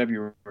was in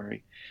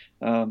February.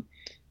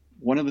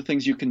 One of the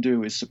things you can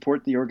do is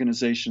support the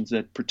organizations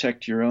that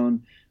protect your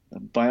own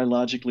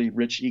biologically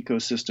rich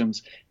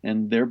ecosystems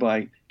and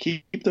thereby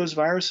keep those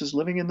viruses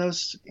living in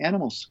those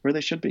animals where they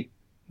should be.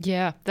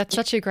 Yeah, that's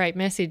such a great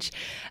message.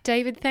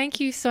 David,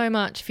 thank you so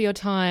much for your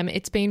time.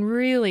 It's been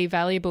really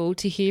valuable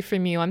to hear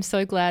from you. I'm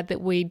so glad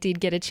that we did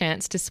get a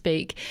chance to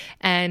speak,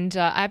 and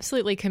I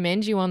absolutely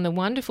commend you on the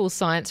wonderful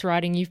science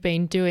writing you've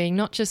been doing,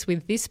 not just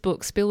with this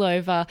book,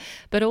 Spillover,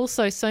 but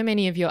also so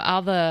many of your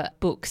other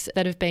books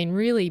that have been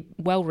really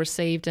well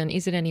received. And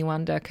is it any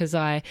wonder? Because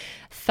I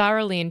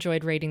thoroughly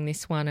enjoyed reading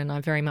this one, and I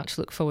very much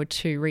look forward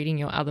to reading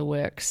your other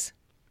works.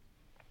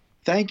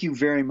 Thank you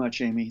very much,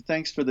 Amy.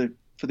 Thanks for the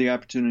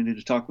opportunity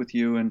to talk with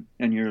you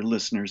and your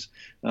listeners.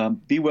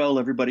 Be well,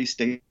 everybody.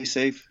 Stay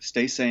safe,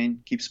 stay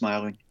sane, keep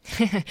smiling.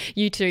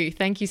 You too.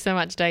 Thank you so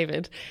much,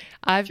 David.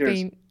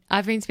 Cheers.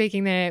 I've been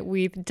speaking there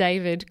with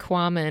David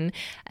Quammen,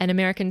 an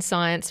American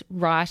science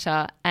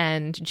writer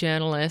and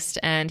journalist,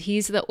 and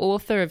he's the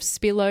author of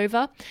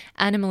Spillover,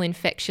 Animal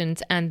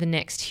Infections and the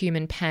Next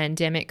Human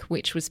Pandemic,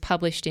 which was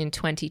published in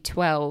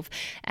 2012,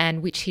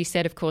 and which he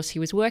said, of course, he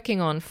was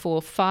working on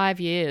for 5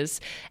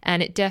 years,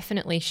 and it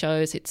definitely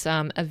shows it's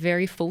a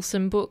very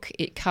fulsome book.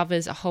 It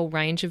covers a whole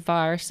range of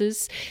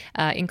viruses,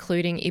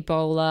 including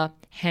Ebola,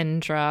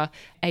 Hendra,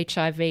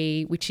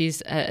 HIV, which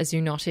is a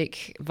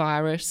zoonotic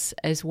virus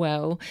as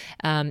well.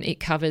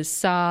 It covers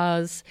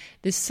SARS.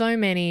 There's so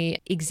many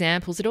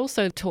examples. It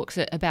also talks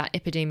about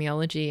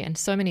epidemiology and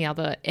so many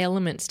other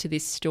elements to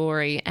this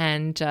story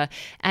and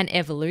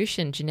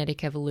evolution,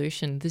 genetic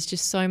evolution. There's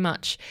just so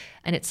much,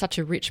 and it's such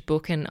a rich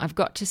book. And I've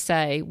got to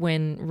say,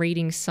 when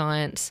reading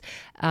science,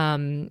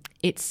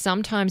 it's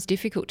sometimes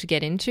difficult to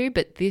get into,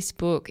 but this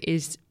book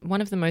is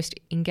one of the most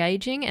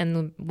engaging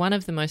and one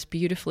of the most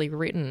beautifully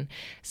written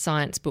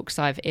science books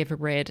I've ever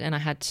read. And I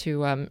had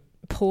to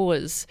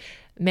pause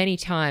many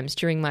times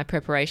during my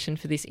preparation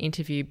for this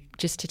interview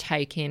just to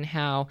take in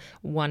how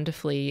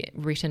wonderfully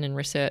written and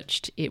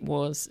researched it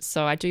was.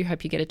 So I do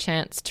hope you get a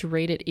chance to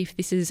read it if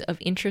this is of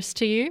interest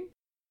to you.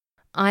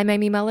 I'm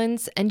Amy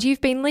Mullins, and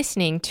you've been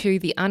listening to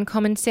the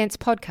Uncommon Sense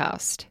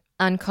podcast.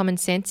 Uncommon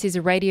Sense is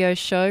a radio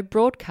show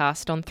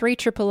broadcast on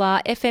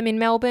 3RRR FM in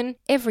Melbourne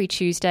every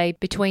Tuesday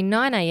between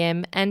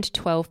 9am and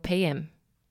 12pm.